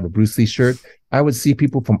and I would have a Bruce Lee shirt, I would see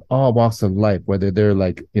people from all walks of life, whether they're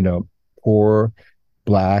like, poor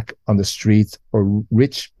Black on the streets or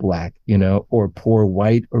rich Black, or poor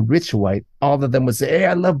white or rich white. All of them would say, "Hey,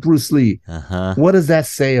 I love Bruce Lee." What does that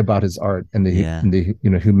say about his art and the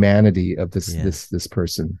humanity of this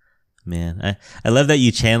person? Man, I love that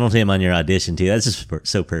you channeled him on your audition too. That's just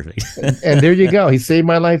so perfect. And there you go. He saved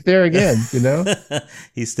my life there again,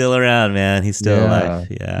 He's still around, man. He's still alive.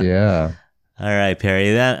 Yeah. All right,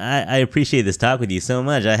 Perry. I appreciate this talk with you so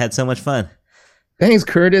much. I had so much fun. Thanks,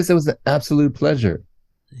 Curtis. It was an absolute pleasure.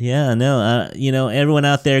 Yeah, no, everyone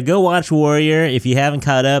out there, go watch Warrior. If you haven't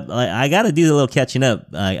caught up, I got to do a little catching up,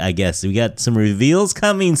 I guess. We got some reveals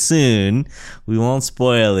coming soon. We won't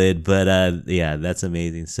spoil it, but that's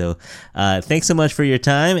amazing. So thanks so much for your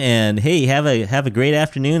time, and hey, have a great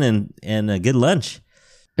afternoon and a good lunch.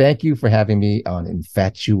 Thank you for having me on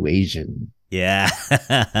Infatuation. Yeah.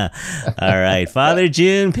 All right. Father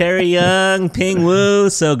June, Perry Young, Ping Wu.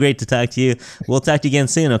 So great to talk to you. We'll talk to you again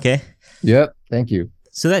soon, okay? Yep. Thank you.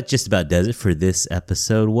 So that just about does it for this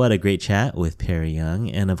episode. What a great chat with Perry Young.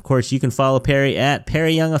 And of course, you can follow Perry at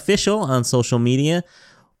Perry Young Official on social media.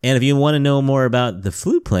 And if you want to know more about the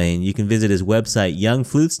flute playing, you can visit his website,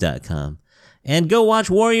 youngflutes.com. And go watch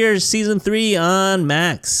Warriors Season 3 on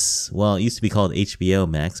Max. Well, it used to be called HBO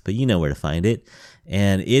Max, but you know where to find it.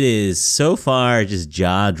 And it is so far just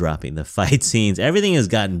jaw-dropping. The fight scenes, everything has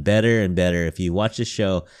gotten better and better. If you watch the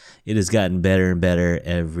show, it has gotten better and better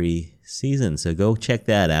every season. So go check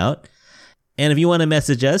that out. And if you want to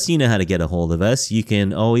message us, you know how to get a hold of us. You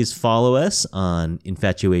can always follow us on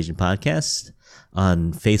Infatuasian Podcast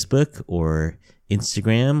on Facebook or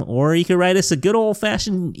Instagram, or you can write us a good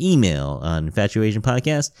old-fashioned email on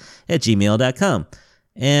infatuasianpodcast@gmail.com.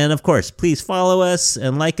 And of course, please follow us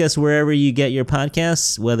and like us wherever you get your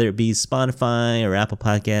podcasts, whether it be Spotify or Apple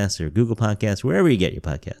Podcasts or Google Podcasts, wherever you get your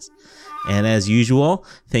podcasts. And as usual,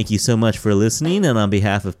 thank you so much for listening. And on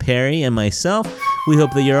behalf of Perry and myself, we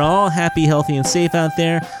hope that you're all happy, healthy, and safe out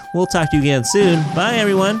there. We'll talk to you again soon. Bye,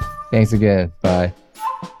 everyone. Thanks again. Bye.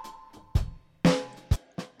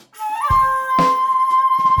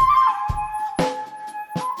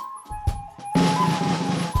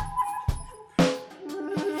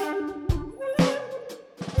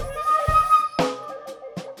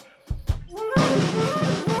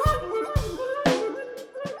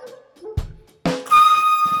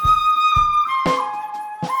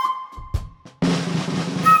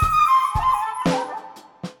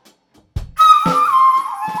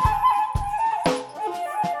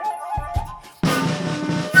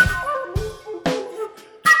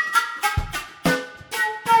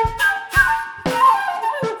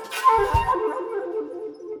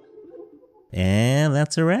 And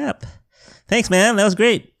that's a wrap. Thanks, man. That was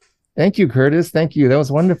great. Thank you, Curtis. Thank you. That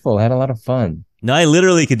was wonderful. I had a lot of fun. No, I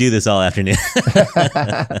literally could do this all afternoon.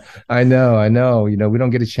 I know. You know, we don't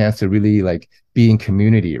get a chance to really like be in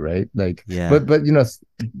community, right? Like, yeah. But you know,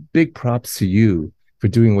 big props to you for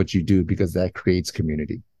doing what you do, because that creates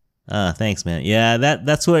community. Thanks, man. Yeah,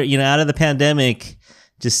 that's where, you know, out of the pandemic,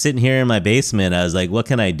 just sitting here in my basement, I was like, what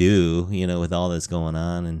can I do, you know, with all this going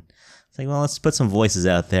on? And it's like, well, let's put some voices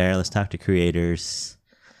out there. Let's talk to creators.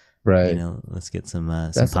 Right. You know, let's get some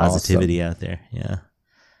positivity out there. Yeah.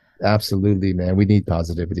 Absolutely, man. We need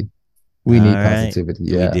positivity. We need positivity.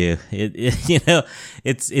 Yeah, we do. You know,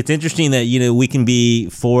 it's interesting that, you know, we can be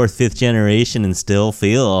 4th, 5th generation and still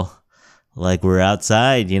feel like we're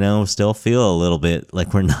outside, you know, still feel a little bit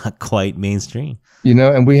like we're not quite mainstream. You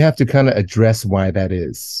know, and we have to kind of address why that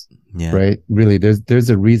is. Yeah. Right. Really, there's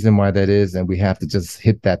a reason why that is, and we have to just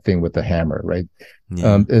hit that thing with a hammer, right?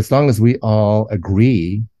 Yeah. As long as we all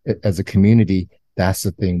agree as a community, that's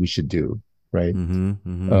the thing we should do, right?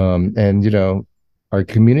 Mm-hmm, mm-hmm. And you know, our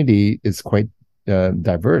community is quite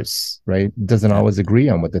diverse, right? It doesn't always agree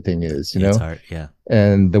on what the thing is, you know. It's hard, yeah.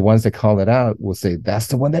 And the ones that call it out will say, "That's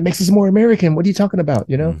the one that makes us more American. What are you talking about?"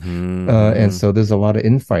 You know. Mm-hmm, and so there's a lot of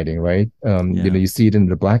infighting, right? You know, you see it in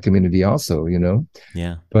the Black community also, you know.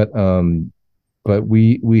 Yeah. But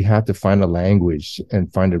we have to find a language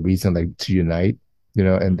and find a reason like to unite, you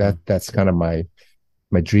know. And that's kind of my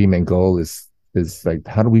dream and goal is like,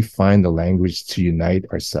 how do we find the language to unite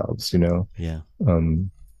ourselves, you know? Yeah.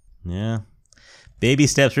 Yeah. Baby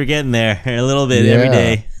steps, we're getting there a little bit every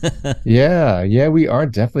day. yeah, we are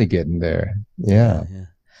definitely getting there. Yeah.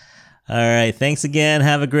 All right, thanks again.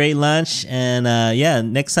 Have a great lunch, and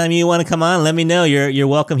next time you want to come on, let me know. You're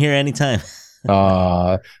welcome here anytime.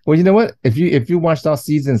 Well, you know what? If you watched all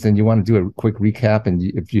seasons and you want to do a quick recap, and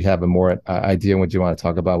if you have a more idea what you want to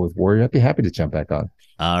talk about with Warrior, I'd be happy to jump back on.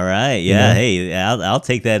 All right, yeah. You know? Hey, I'll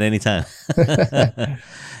take that anytime.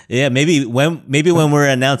 Yeah, maybe when we're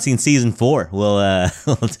announcing season 4, we'll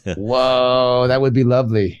do it. Whoa, that would be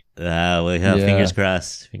lovely. We have fingers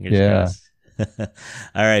crossed. Fingers crossed.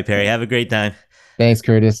 All right, Perry, have a great time. Thanks,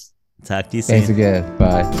 Curtis. Talk to you soon. Thanks again.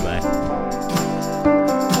 Bye. Bye.